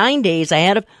year, 9 days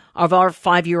ahead of our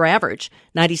 5-year average.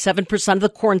 97% of the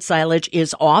corn silage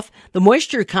is off. The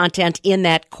moisture content in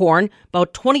that corn,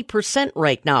 about 20%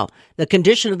 right now. The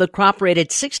condition of the crop rated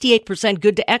 68%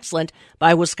 good to excellent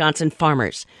by Wisconsin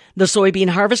farmers. The soybean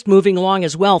harvest moving along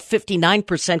as well,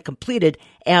 59% completed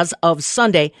as of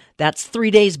Sunday. That's 3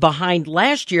 days behind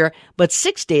last year, but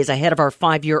 6 days ahead of our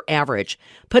 5-year average.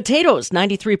 Potatoes,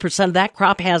 93% of that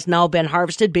crop has now been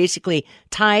harvested, basically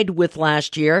tied with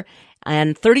last year.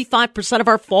 And 35% of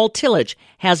our fall tillage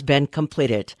has been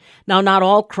completed. Now, not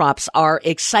all crops are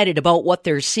excited about what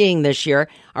they're seeing this year.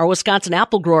 Our Wisconsin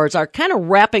apple growers are kind of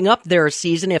wrapping up their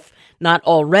season, if not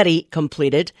already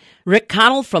completed. Rick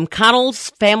Connell from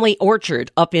Connell's Family Orchard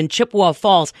up in Chippewa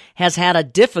Falls has had a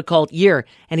difficult year,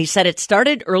 and he said it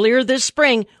started earlier this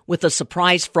spring with a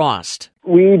surprise frost.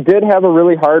 We did have a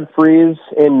really hard freeze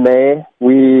in May.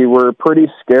 We were pretty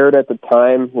scared at the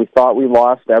time. We thought we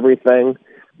lost everything.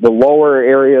 The lower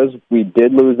areas, we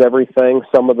did lose everything.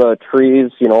 Some of the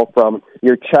trees, from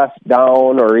your chest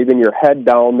down or even your head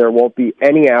down, there won't be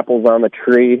any apples on the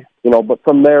tree. But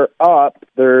from there up,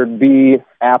 there'd be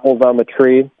apples on the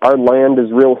tree. Our land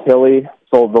is real hilly,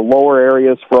 so the lower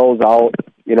areas froze out,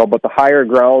 but the higher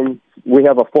ground, we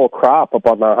have a full crop up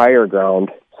on the higher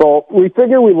ground. So we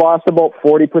figure we lost about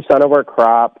 40% of our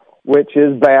crop, which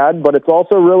is bad, but it's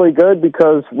also really good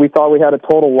because we thought we had a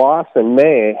total loss in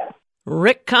May.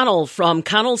 Rick Connell from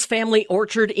Connell's Family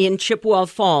Orchard in Chippewa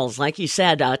Falls. Like you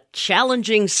said, a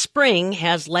challenging spring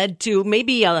has led to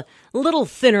maybe a little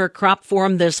thinner crop for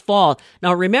him this fall.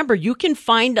 Now, remember, you can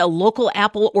find a local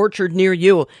apple orchard near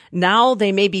you. Now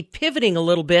they may be pivoting a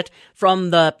little bit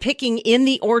from the picking in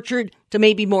the orchard to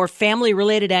maybe more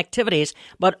family-related activities.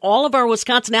 But all of our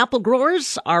Wisconsin apple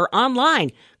growers are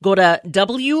online. Go to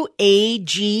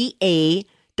WAGA.org,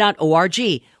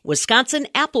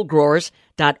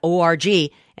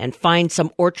 WisconsinAppleGrowers.org, and find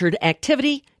some orchard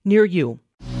activity near you.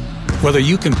 Whether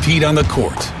you compete on the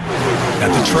court,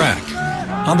 at the track,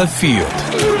 on the field,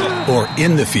 or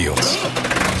in the fields,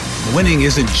 winning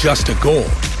isn't just a goal.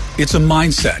 It's a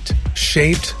mindset,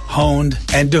 shaped, honed,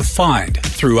 and defined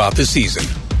throughout the season.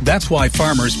 That's why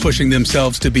farmers pushing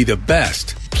themselves to be the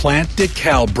best plant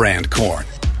DeKalb brand corn.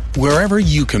 Wherever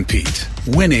you compete,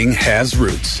 winning has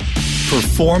roots.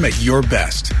 Perform at your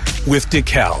best with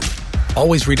DeKalb.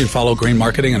 Always read and follow grain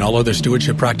marketing and all other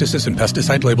stewardship practices and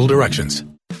pesticide label directions.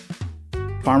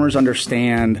 Farmers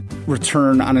understand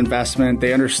return on investment.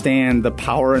 They understand the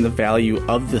power and the value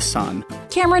of the sun.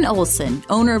 Cameron Olson,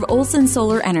 owner of Olson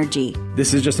Solar Energy.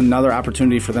 This is just another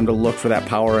opportunity for them to look for that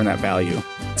power and that value.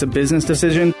 It's a business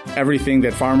decision. Everything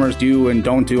that farmers do and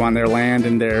don't do on their land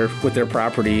and with their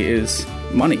property is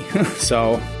money.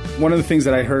 So one of the things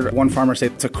that I heard one farmer say,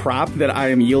 it's a crop that I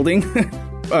am yielding.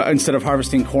 Instead of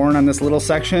harvesting corn on this little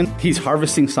section, he's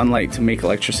harvesting sunlight to make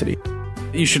electricity.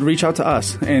 You should reach out to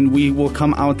us, and we will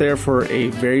come out there for a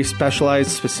very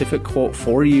specialized, specific quote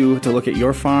for you to look at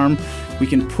your farm. We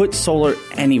can put solar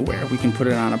anywhere. We can put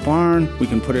it on a barn. We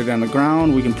can put it on the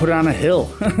ground. We can put it on a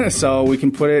hill. So we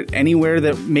can put it anywhere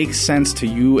that makes sense to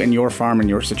you and your farm and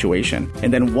your situation.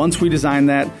 And then once we design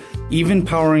that, even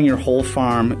powering your whole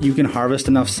farm, you can harvest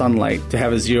enough sunlight to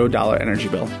have a $0 energy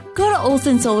bill. Go to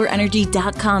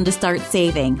olsonsolarenergy.com to start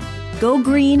saving. Go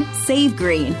green, save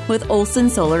green with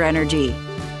Olson Solar Energy.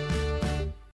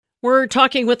 We're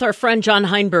talking with our friend John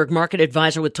Heinberg, market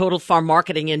advisor with Total Farm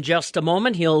Marketing, in just a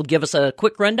moment. He'll give us a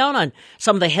quick rundown on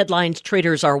some of the headlines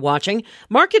traders are watching.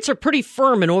 Markets are pretty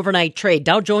firm in overnight trade.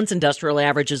 Dow Jones Industrial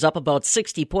Average is up about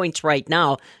 60 points right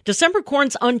now. December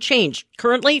corn's unchanged.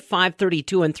 Currently,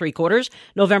 5.32 3/4.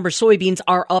 November soybeans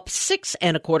are up 6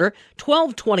 1/4,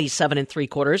 12.27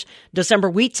 3/4. December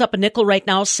wheat's up a nickel right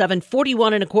now,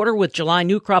 7.41 1/4, with July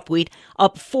new crop wheat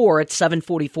up 4 at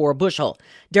 7.44 a bushel.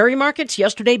 Dairy markets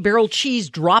yesterday, barrel cheese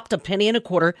dropped 1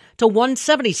 1/4 to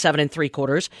 1.77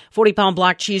 3/4. 40-pound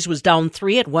block cheese was down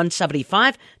 3 at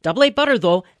 1.75. Double A butter,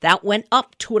 though, that went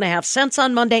up 2.5 cents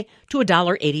on Monday to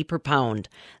 $1.80 per pound.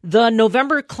 The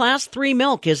November Class 3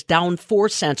 milk is down 4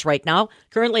 cents right now,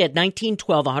 currently at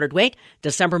 $19.12 a hundredweight.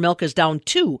 December milk is down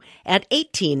 2 at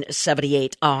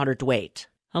 $18.78 a hundredweight.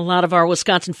 A lot of our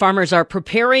Wisconsin farmers are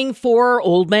preparing for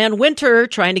Old Man Winter,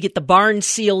 trying to get the barns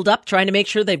sealed up, trying to make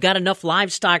sure they've got enough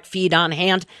livestock feed on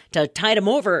hand to tide them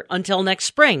over until next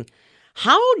spring.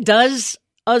 How does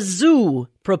a zoo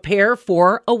prepare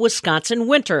for a Wisconsin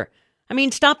winter? I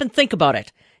mean, stop and think about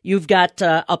it. You've got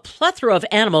a plethora of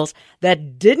animals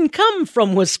that didn't come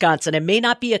from Wisconsin and may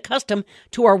not be accustomed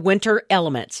to our winter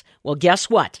elements. Well, guess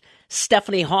what?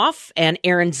 Stephanie Hoff and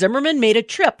Aaron Zimmerman made a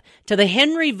trip to the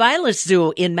Henry Vilas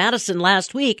Zoo in Madison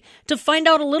last week to find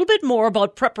out a little bit more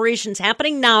about preparations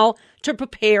happening now to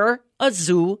prepare a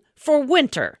zoo for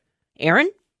winter.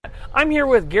 Aaron? I'm here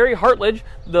with Gary Hartledge,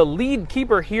 the lead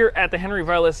keeper here at the Henry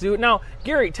Vilas Zoo. Now,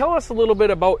 Gary, tell us a little bit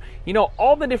about,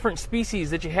 all the different species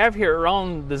that you have here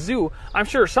around the zoo. I'm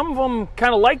sure some of them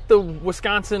kind of like the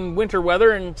Wisconsin winter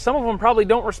weather, and some of them probably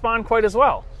don't respond quite as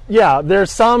well. Yeah,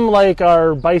 there's some like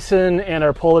our bison and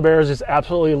our polar bears just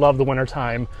absolutely love the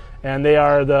wintertime, and they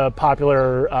are the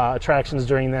popular attractions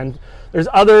during then. There's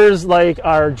others like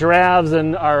our giraffes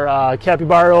and our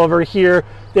capybara over here.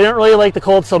 They don't really like the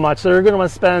cold so much, so they're going to want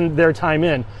to spend their time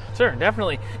in. Sure,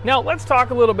 definitely. Now, let's talk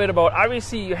a little bit about,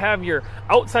 obviously, you have your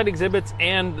outside exhibits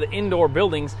and the indoor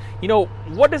buildings.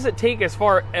 What does it take as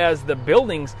far as the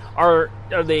buildings? Are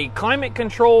they climate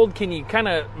controlled? Can you kind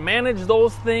of manage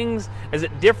those things? Is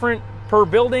it different per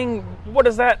building? What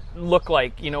does that look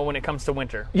like, when it comes to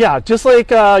winter? Yeah, just like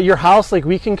your house, like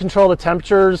we can control the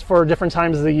temperatures for different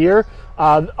times of the year.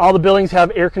 All the buildings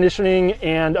have air conditioning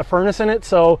and a furnace in it,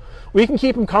 so we can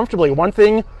keep them comfortably. One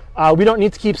thing, we don't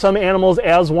need to keep some animals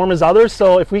as warm as others,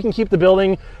 so if we can keep the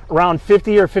building around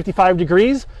 50 or 55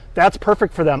 degrees, that's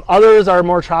perfect for them. Others are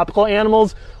more tropical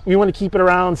animals. We want to keep it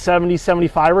around 70,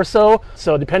 75 or so.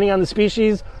 So depending on the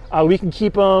species, we can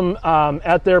keep them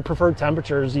at their preferred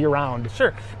temperatures year-round.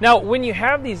 Sure. Now, when you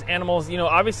have these animals,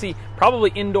 obviously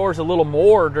probably indoors a little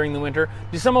more during the winter,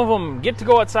 do some of them get to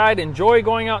go outside, enjoy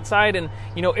going outside? And,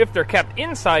 if they're kept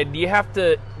inside, do you have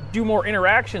to do more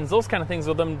interactions, those kind of things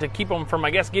with them to keep them from,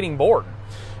 getting bored?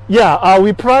 Yeah,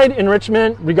 we provide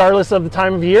enrichment regardless of the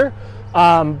time of year.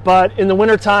 But in the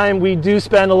wintertime, we do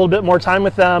spend a little bit more time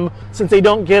with them. Since they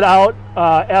don't get out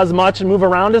as much and move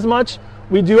around as much,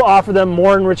 we do offer them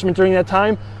more enrichment during that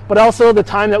time, but also the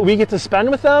time that we get to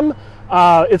spend with them,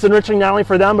 it's enriching not only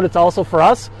for them, but it's also for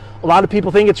us. A lot of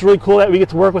people think it's really cool that we get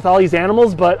to work with all these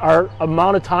animals, but our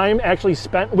amount of time actually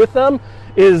spent with them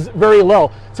is very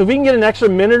low. So if we can get an extra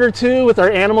minute or two with our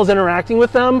animals interacting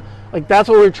with them, that's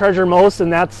what we treasure most,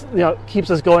 and that's keeps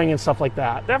us going and stuff like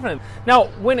that. Definitely. Now,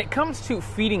 when it comes to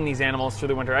feeding these animals through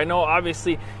the winter, I know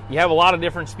obviously you have a lot of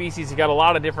different species, you got a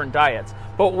lot of different diets,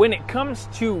 but when it comes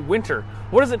to winter,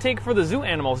 what does it take for the zoo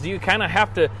animals? Do you kind of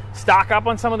have to stock up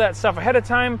on some of that stuff ahead of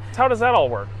time? How does that all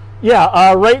work?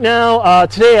 Yeah, right now,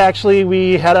 today actually,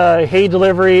 we had a hay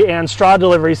delivery and straw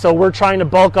delivery, so we're trying to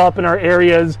bulk up in our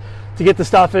areas to get the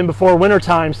stuff in before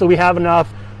wintertime so we have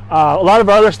enough. A lot of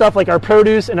our other stuff like our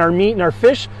produce and our meat and our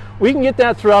fish, we can get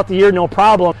that throughout the year, no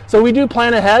problem. So we do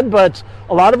plan ahead, but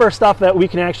a lot of our stuff that we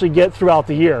can actually get throughout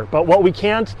the year. But what we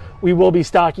can't, we will be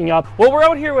stocking up. Well, we're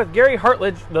out here with Gary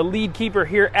Hartledge, the lead keeper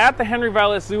here at the Henry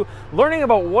Valley Zoo, learning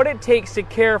about what it takes to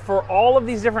care for all of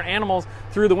these different animals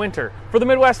through the winter. For the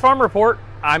Midwest Farm Report,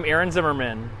 I'm Aaron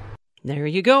Zimmerman. There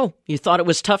you go. You thought it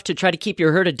was tough to try to keep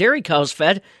your herd of dairy cows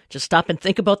fed? Just stop and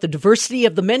think about the diversity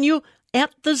of the menu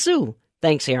at the zoo.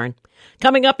 Thanks, Aaron.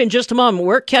 Coming up in just a moment,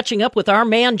 we're catching up with our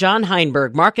man, John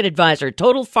Heinberg, market advisor,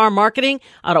 Total Farm Marketing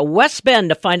out of West Bend,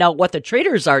 to find out what the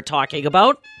traders are talking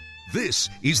about. This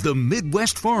is the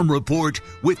Midwest Farm Report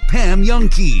with Pam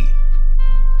Youngkey.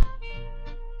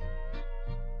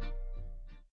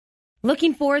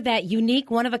 Looking for that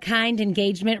unique, one-of-a-kind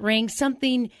engagement ring,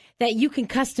 something that you can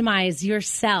customize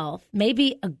yourself,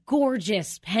 maybe a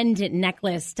gorgeous pendant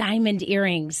necklace, diamond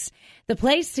earrings. The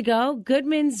place to go,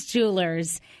 Goodman's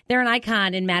Jewelers. They're an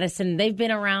icon in Madison. They've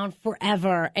been around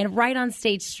forever and right on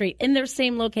State Street in their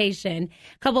same location,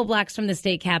 a couple blocks from the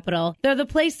state capitol. They're the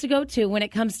place to go to when it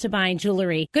comes to buying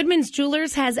jewelry. Goodman's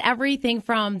Jewelers has everything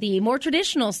from the more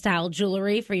traditional style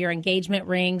jewelry for your engagement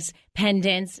rings,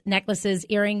 pendants, necklaces,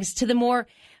 earrings, to the more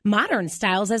modern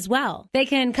styles as well. They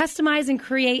can customize and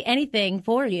create anything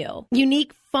for you.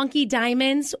 Unique, funky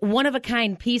diamonds,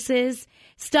 one-of-a-kind pieces,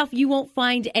 stuff you won't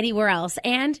find anywhere else,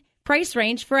 and price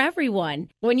range for everyone.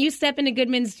 When you step into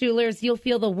Goodman's Jewelers, you'll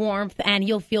feel the warmth and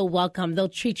you'll feel welcome. They'll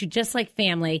treat you just like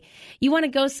family. You want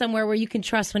to go somewhere where you can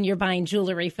trust when you're buying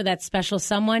jewelry for that special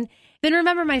someone? Then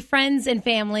remember my friends and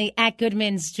family at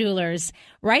Goodman's Jewelers.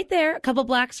 Right there, a couple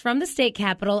blocks from the state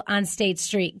capitol on State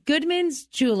Street. Goodman's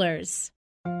Jewelers.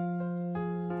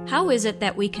 How is it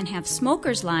that we can have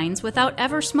smokers' lines without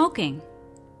ever smoking?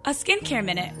 A skincare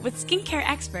minute with skincare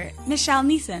expert Michelle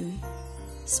Neeson.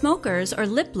 Smokers or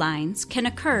lip lines can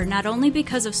occur not only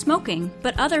because of smoking,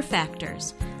 but other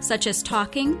factors, such as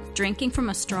talking, drinking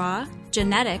from a straw,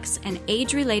 genetics, and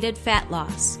age-related fat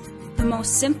loss. The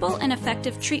most simple and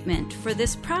effective treatment for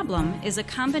this problem is a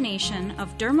combination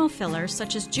of dermal fillers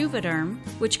such as Juvederm,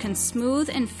 which can smooth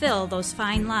and fill those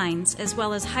fine lines as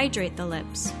well as hydrate the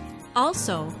lips.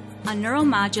 Also, a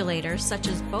neuromodulator such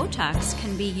as Botox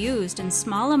can be used in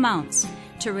small amounts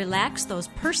to relax those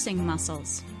pursing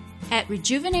muscles. At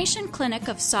Rejuvenation Clinic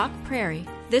of Sauk Prairie,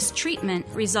 this treatment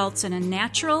results in a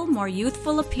natural, more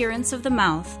youthful appearance of the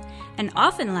mouth and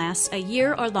often lasts a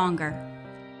year or longer.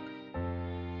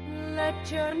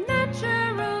 Let your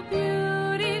natural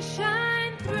beauty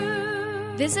shine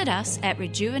through. Visit us at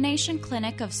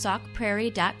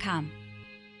rejuvenationclinicofsaukprairie.com.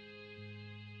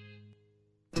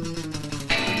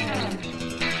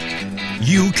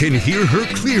 You can hear her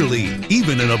clearly,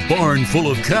 even in a barn full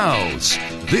of cows.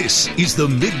 This is the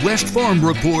Midwest Farm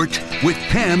Report with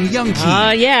Pam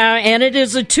Youngkey. Yeah, and it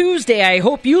is a Tuesday. I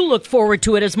hope you look forward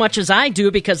to it as much as I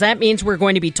do, because that means we're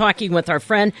going to be talking with our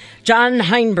friend John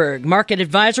Heinberg, market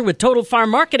advisor with Total Farm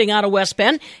Marketing out of West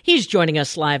Bend. He's joining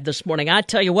us live this morning. I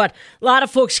tell you what, a lot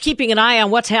of folks keeping an eye on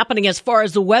what's happening as far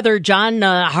as the weather. John,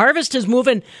 harvest is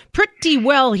moving pretty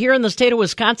well here in the state of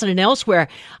Wisconsin and elsewhere.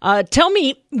 Tell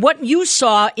me what you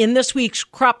saw in this week's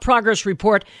crop progress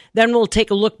report. Then we'll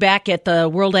take a look back at the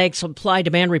World Ag Supply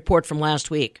Demand Report from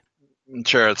last week.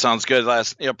 Sure, it sounds good.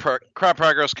 Crop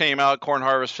progress came out. Corn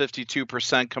harvest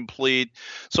 52% complete.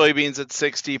 Soybeans at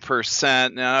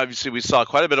 60%. Now, obviously, we saw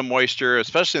quite a bit of moisture,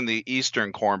 especially in the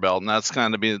eastern Corn Belt, and that's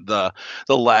kind of been the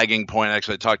lagging point.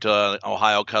 Actually, I talked to an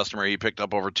Ohio customer. He picked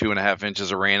up over 2.5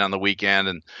 inches of rain on the weekend,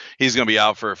 and he's going to be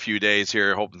out for a few days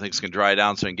here, hoping things can dry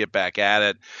down so he can get back at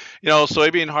it.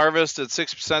 Soybean harvest at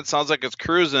 6% sounds like it's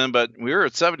cruising, but we were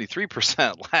at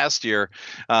 73% last year.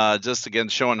 Just again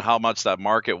showing how much that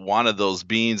market wanted those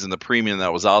beans and the premium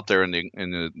that was out there, and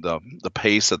the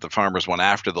pace that the farmers went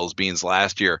after those beans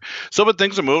last year. So, but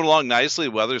things are moving along nicely.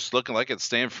 Weather's looking like it's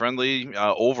staying friendly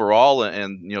overall,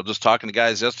 and just talking to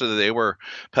guys yesterday, they were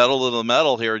pedal to the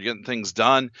metal here, getting things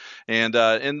done, and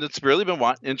it's really been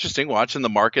interesting watching the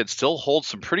market still hold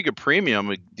some pretty good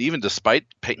premium, even despite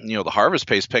the harvest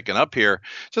pace picking up here.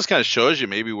 Just kind of shows you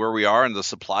maybe where we are in the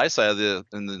supply side of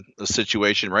the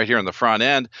situation right here in the front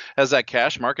end, as that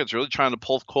cash market's really trying to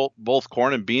pull both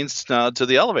corn and beans to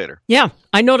the elevator. Yeah,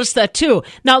 I noticed that too.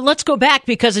 Now, let's go back,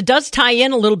 because it does tie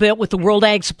in a little bit with the World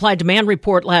Ag Supply Demand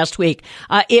Report last week.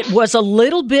 It was a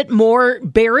little bit more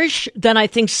bearish than I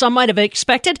think some might have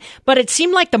expected, but it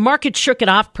seemed like the market shook it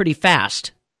off pretty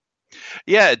fast.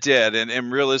 Yeah, it did,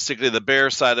 and realistically, the bear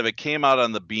side of it came out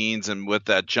on the beans, and with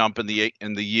that jump in the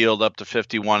yield up to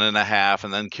 51.5,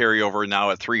 and then carry over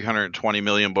now at 320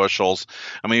 million bushels.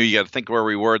 I mean, you got to think where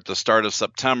we were at the start of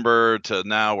September to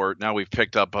now. Now we've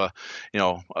picked up a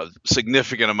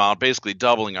significant amount, basically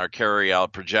doubling our carry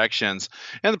out projections,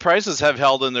 and the prices have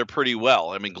held in there pretty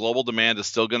well. I mean, global demand is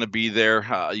still going to be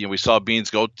there. We saw beans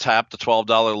go tap the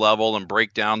 $12 level and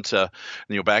break down to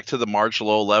back to the March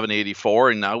low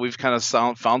 11.84, and now we've kind of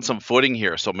found some footing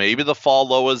here. So maybe the fall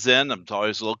low is in. I'm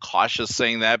always a little cautious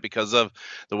saying that because of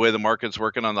the way the market's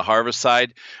working on the harvest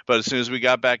side. But as soon as we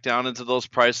got back down into those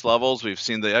price levels, we've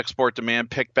seen the export demand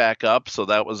pick back up. So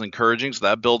that was encouraging. So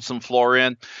that builds some floor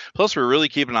in. Plus, we're really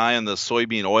keeping an eye on the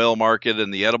soybean oil market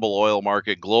and the edible oil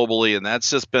market globally. And that's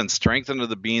just been strength into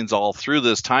the beans all through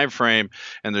this time frame.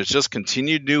 And there's just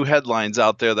continued new headlines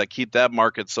out there that keep that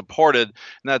market supported. And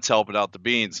that's helping out the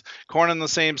beans. Corn on the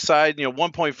same side,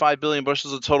 1.5 billion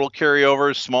bushels of total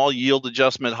carryover, small yield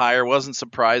adjustment higher. Wasn't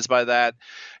surprised by that.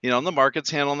 And the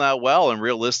market's handling that well. And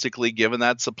realistically, given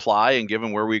that supply and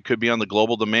given where we could be on the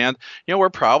global demand, we're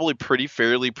probably pretty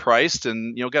fairly priced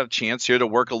and, got a chance here to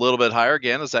work a little bit higher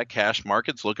again as that cash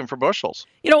market's looking for bushels.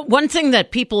 One thing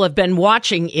that people have been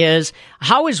watching is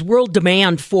how is world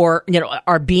demand for,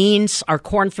 our beans, our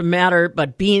corn for matter,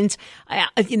 but beans.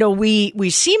 We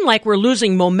seem like we're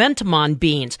losing momentum on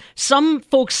beans. Some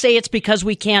folks say it's because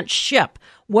we can't ship.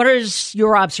 What is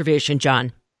your observation,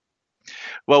 John?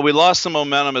 Well, we lost some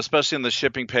momentum, especially in the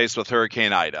shipping pace with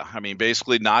Hurricane Ida. I mean,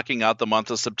 basically knocking out the month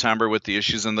of September with the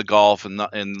issues in the Gulf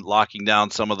and locking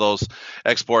down some of those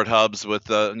export hubs with,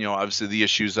 obviously the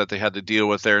issues that they had to deal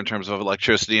with there in terms of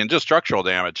electricity and just structural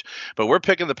damage. But we're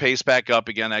picking the pace back up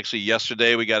again. Actually,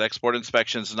 yesterday we got export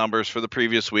inspections numbers for the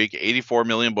previous week. 84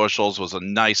 million bushels was a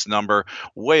nice number,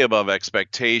 way above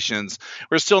expectations.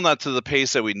 We're still not to the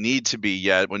pace that we need to be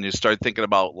yet when you start thinking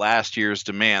about last year's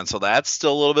demand. So that's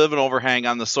still a little bit of an overhang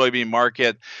on the soybean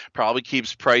market. Probably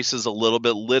keeps prices a little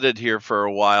bit lidded here for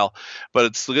a while, but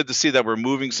it's good to see that we're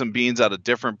moving some beans out of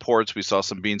different ports. We saw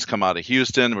some beans come out of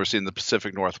Houston. We're seeing the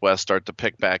Pacific Northwest start to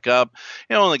pick back up.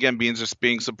 And again, beans are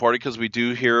being supported because we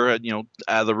do hear,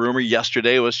 the rumor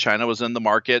yesterday was China was in the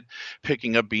market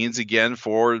picking up beans again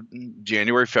for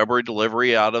January, February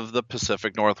delivery out of the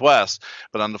Pacific Northwest.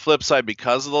 But on the flip side,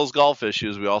 because of those Gulf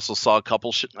issues, we also saw a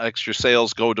couple extra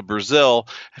sales go to Brazil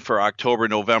for October,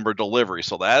 November delivery.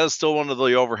 So that is still one of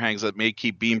the overhangs that may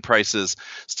keep bean prices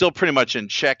still pretty much in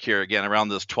check here, again, around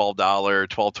this $12, $12.25,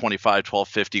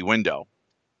 $12.50 window.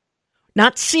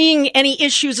 Not seeing any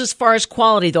issues as far as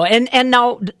quality, though. And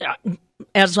now,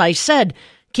 as I said,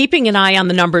 keeping an eye on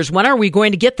the numbers. When are we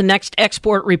going to get the next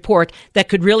export report that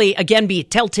could really, again, be a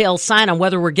telltale sign on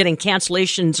whether we're getting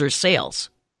cancellations or sales?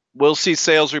 We'll see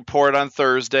sales report on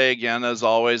Thursday again, as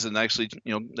always. And actually,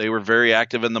 they were very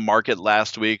active in the market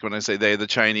last week. When I say they, the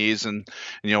Chinese, and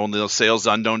when the sales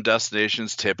unknown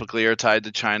destinations typically are tied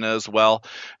to China as well.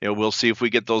 We'll see if we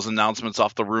get those announcements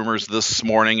off the rumors this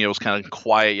morning. It was kind of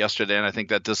quiet yesterday, and I think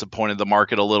that disappointed the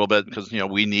market a little bit because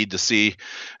we need to see.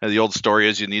 The old story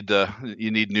is you need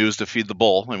news to feed the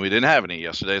bull, and we didn't have any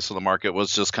yesterday, so the market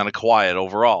was just kind of quiet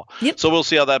overall. Yep. So we'll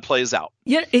see how that plays out.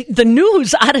 Yeah, the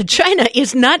news out of China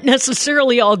is not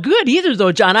necessarily all good either,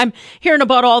 though, John. I'm hearing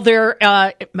about all their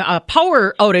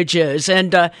power outages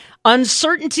and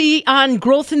uncertainty on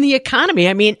growth in the economy.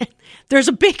 I mean, there's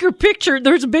a bigger picture.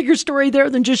 There's a bigger story there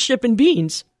than just shipping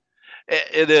beans.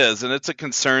 It is, and it's a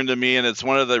concern to me, and it's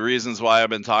one of the reasons why I've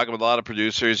been talking with a lot of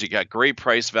producers. You got great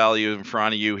price value in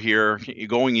front of you here. You're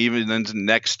going even into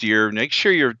next year. Make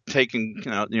sure you're taking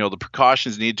the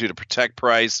precautions you need to protect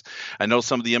price. I know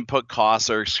some of the input costs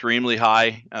are extremely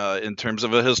high in terms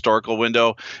of a historical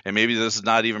window, and maybe this is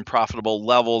not even profitable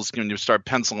levels when you start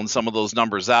penciling some of those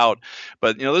numbers out.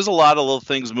 But there's a lot of little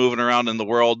things moving around in the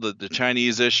world. The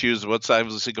Chinese issues, what's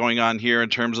obviously going on here in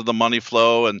terms of the money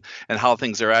flow and how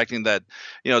things are acting. That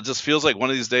it just feels like one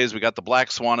of these days we got the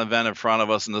black swan event in front of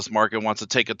us, and this market wants to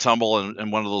take a tumble in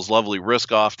one of those lovely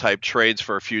risk-off type trades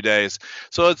for a few days.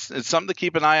 So it's something to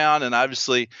keep an eye on. And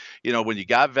obviously, when you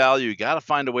got value, you got to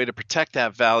find a way to protect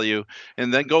that value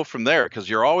and then go from there, because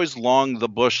you're always long the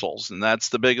bushels, and that's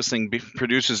the biggest thing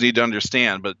producers need to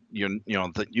understand. But you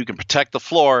can protect the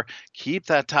floor, keep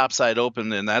that top side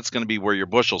open, and that's going to be where your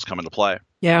bushels come into play.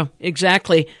 Yeah,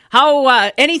 exactly.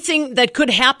 How anything that could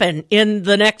happen in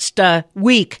the next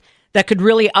week that could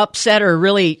really upset or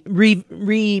really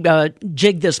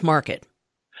jig this market?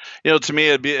 To me,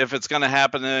 it'd be, if it's going to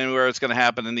happen anywhere, it's going to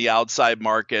happen in the outside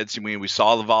markets. I mean, we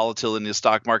saw the volatility in the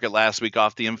stock market last week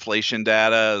off the inflation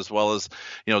data, as well as,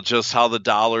 just how the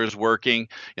dollar is working.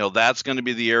 That's going to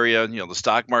be the area. The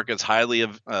stock market's highly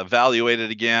evaluated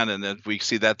again, and if we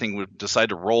see that thing would decide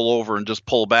to roll over and just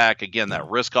pull back again, that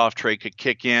risk-off trade could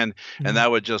kick in, and that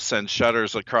would just send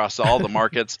shudders across all the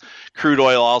markets. Crude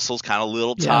oil also is kind of a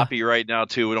little toppy right now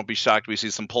too. We don't be shocked we see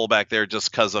some pullback there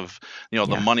just because of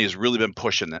the money has really been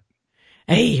pushing it.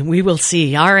 Hey, we will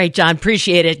see. All right, John,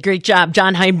 appreciate it. Great job.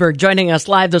 John Heinberg joining us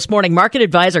live this morning. Market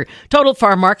advisor, Total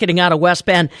Farm Marketing out of West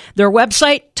Bend. Their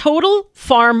website,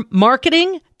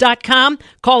 totalfarmmarketing.com.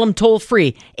 Call them toll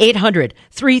free,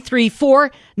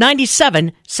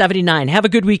 800-334-9779. Have a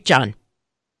good week, John.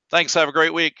 Thanks. Have a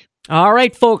great week. All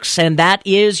right, folks, and that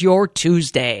is your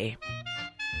Tuesday.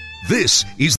 This is